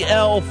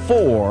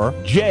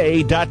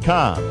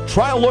 TL4J.com.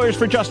 Trial Lawyers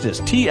for Justice.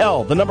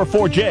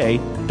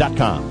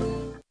 TL4J.com.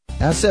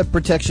 Asset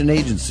Protection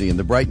Agency and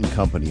the Brighton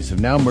Companies have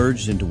now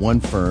merged into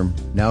one firm,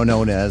 now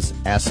known as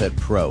Asset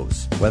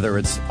Pros. Whether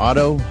it's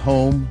auto,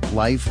 home,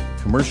 life,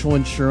 commercial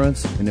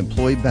insurance, and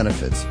employee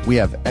benefits, we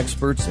have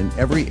experts in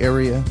every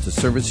area to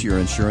service your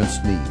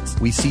insurance needs.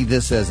 We see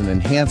this as an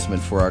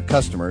enhancement for our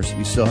customers.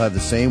 We still have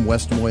the same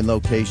West Des Moines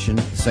location,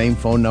 the same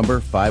phone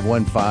number,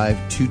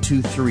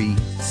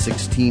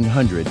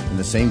 515-223-1600, and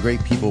the same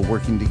great people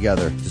working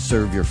together to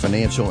serve your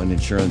financial and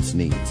insurance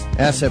needs.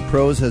 Asset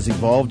Pros has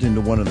evolved into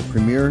one of the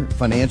premier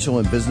financial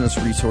and business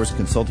resource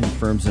consulting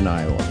firms in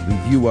Iowa. We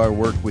view our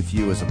work with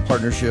you as a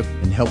partnership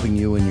in helping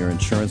you in your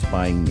insurance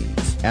buying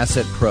needs.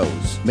 Asset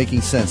Pros,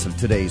 making sense of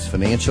today's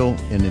financial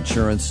and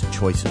insurance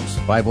choices.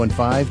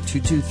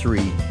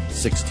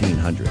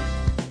 515-223-1600.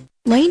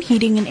 Lane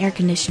Heating and Air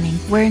Conditioning,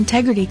 where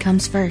integrity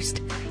comes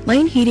first.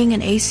 Lane Heating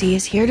and AC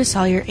is here to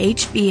solve your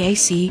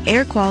HVAC,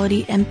 air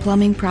quality, and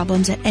plumbing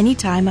problems at any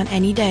time on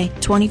any day,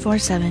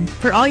 24/7.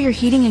 For all your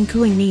heating and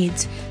cooling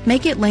needs,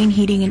 make it Lane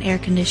Heating and Air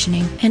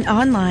Conditioning and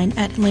online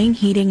at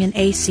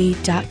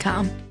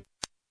laneheatingandac.com.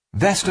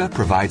 Vesta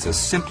provides a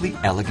simply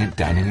elegant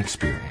dining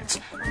experience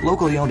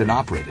Locally owned and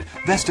operated,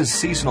 Vesta's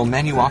seasonal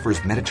menu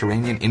offers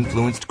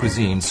Mediterranean-influenced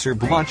cuisines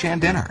served lunch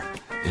and dinner.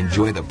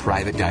 Enjoy the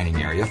private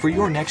dining area for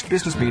your next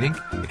business meeting,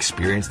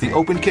 experience the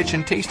open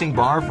kitchen tasting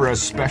bar for a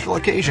special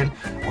occasion,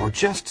 or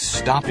just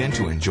stop in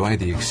to enjoy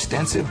the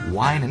extensive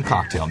wine and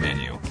cocktail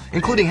menu,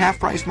 including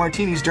half-price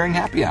martinis during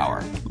happy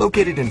hour.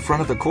 Located in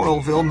front of the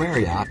Coralville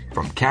Marriott,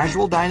 from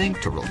casual dining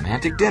to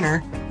romantic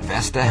dinner,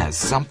 Vesta has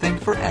something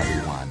for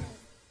everyone.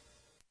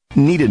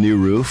 Need a new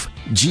roof?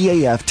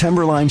 GAF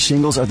Timberline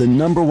shingles are the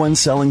 #1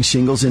 selling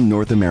shingles in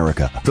North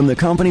America from the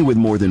company with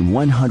more than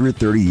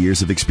 130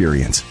 years of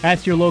experience.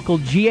 Ask your local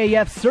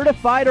GAF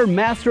certified or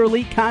Master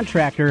Elite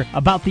contractor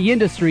about the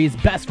industry's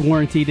best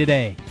warranty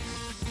today.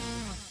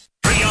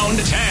 Pre-owned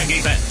tag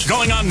event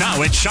going on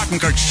now at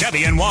Schottenkirk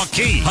Chevy in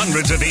Waukee.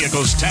 Hundreds of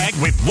vehicles tagged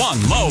with one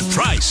low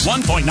price.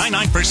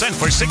 1.99%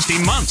 for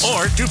 60 months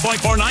or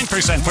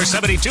 2.49% for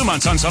 72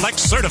 months on select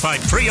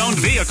certified pre-owned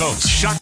vehicles.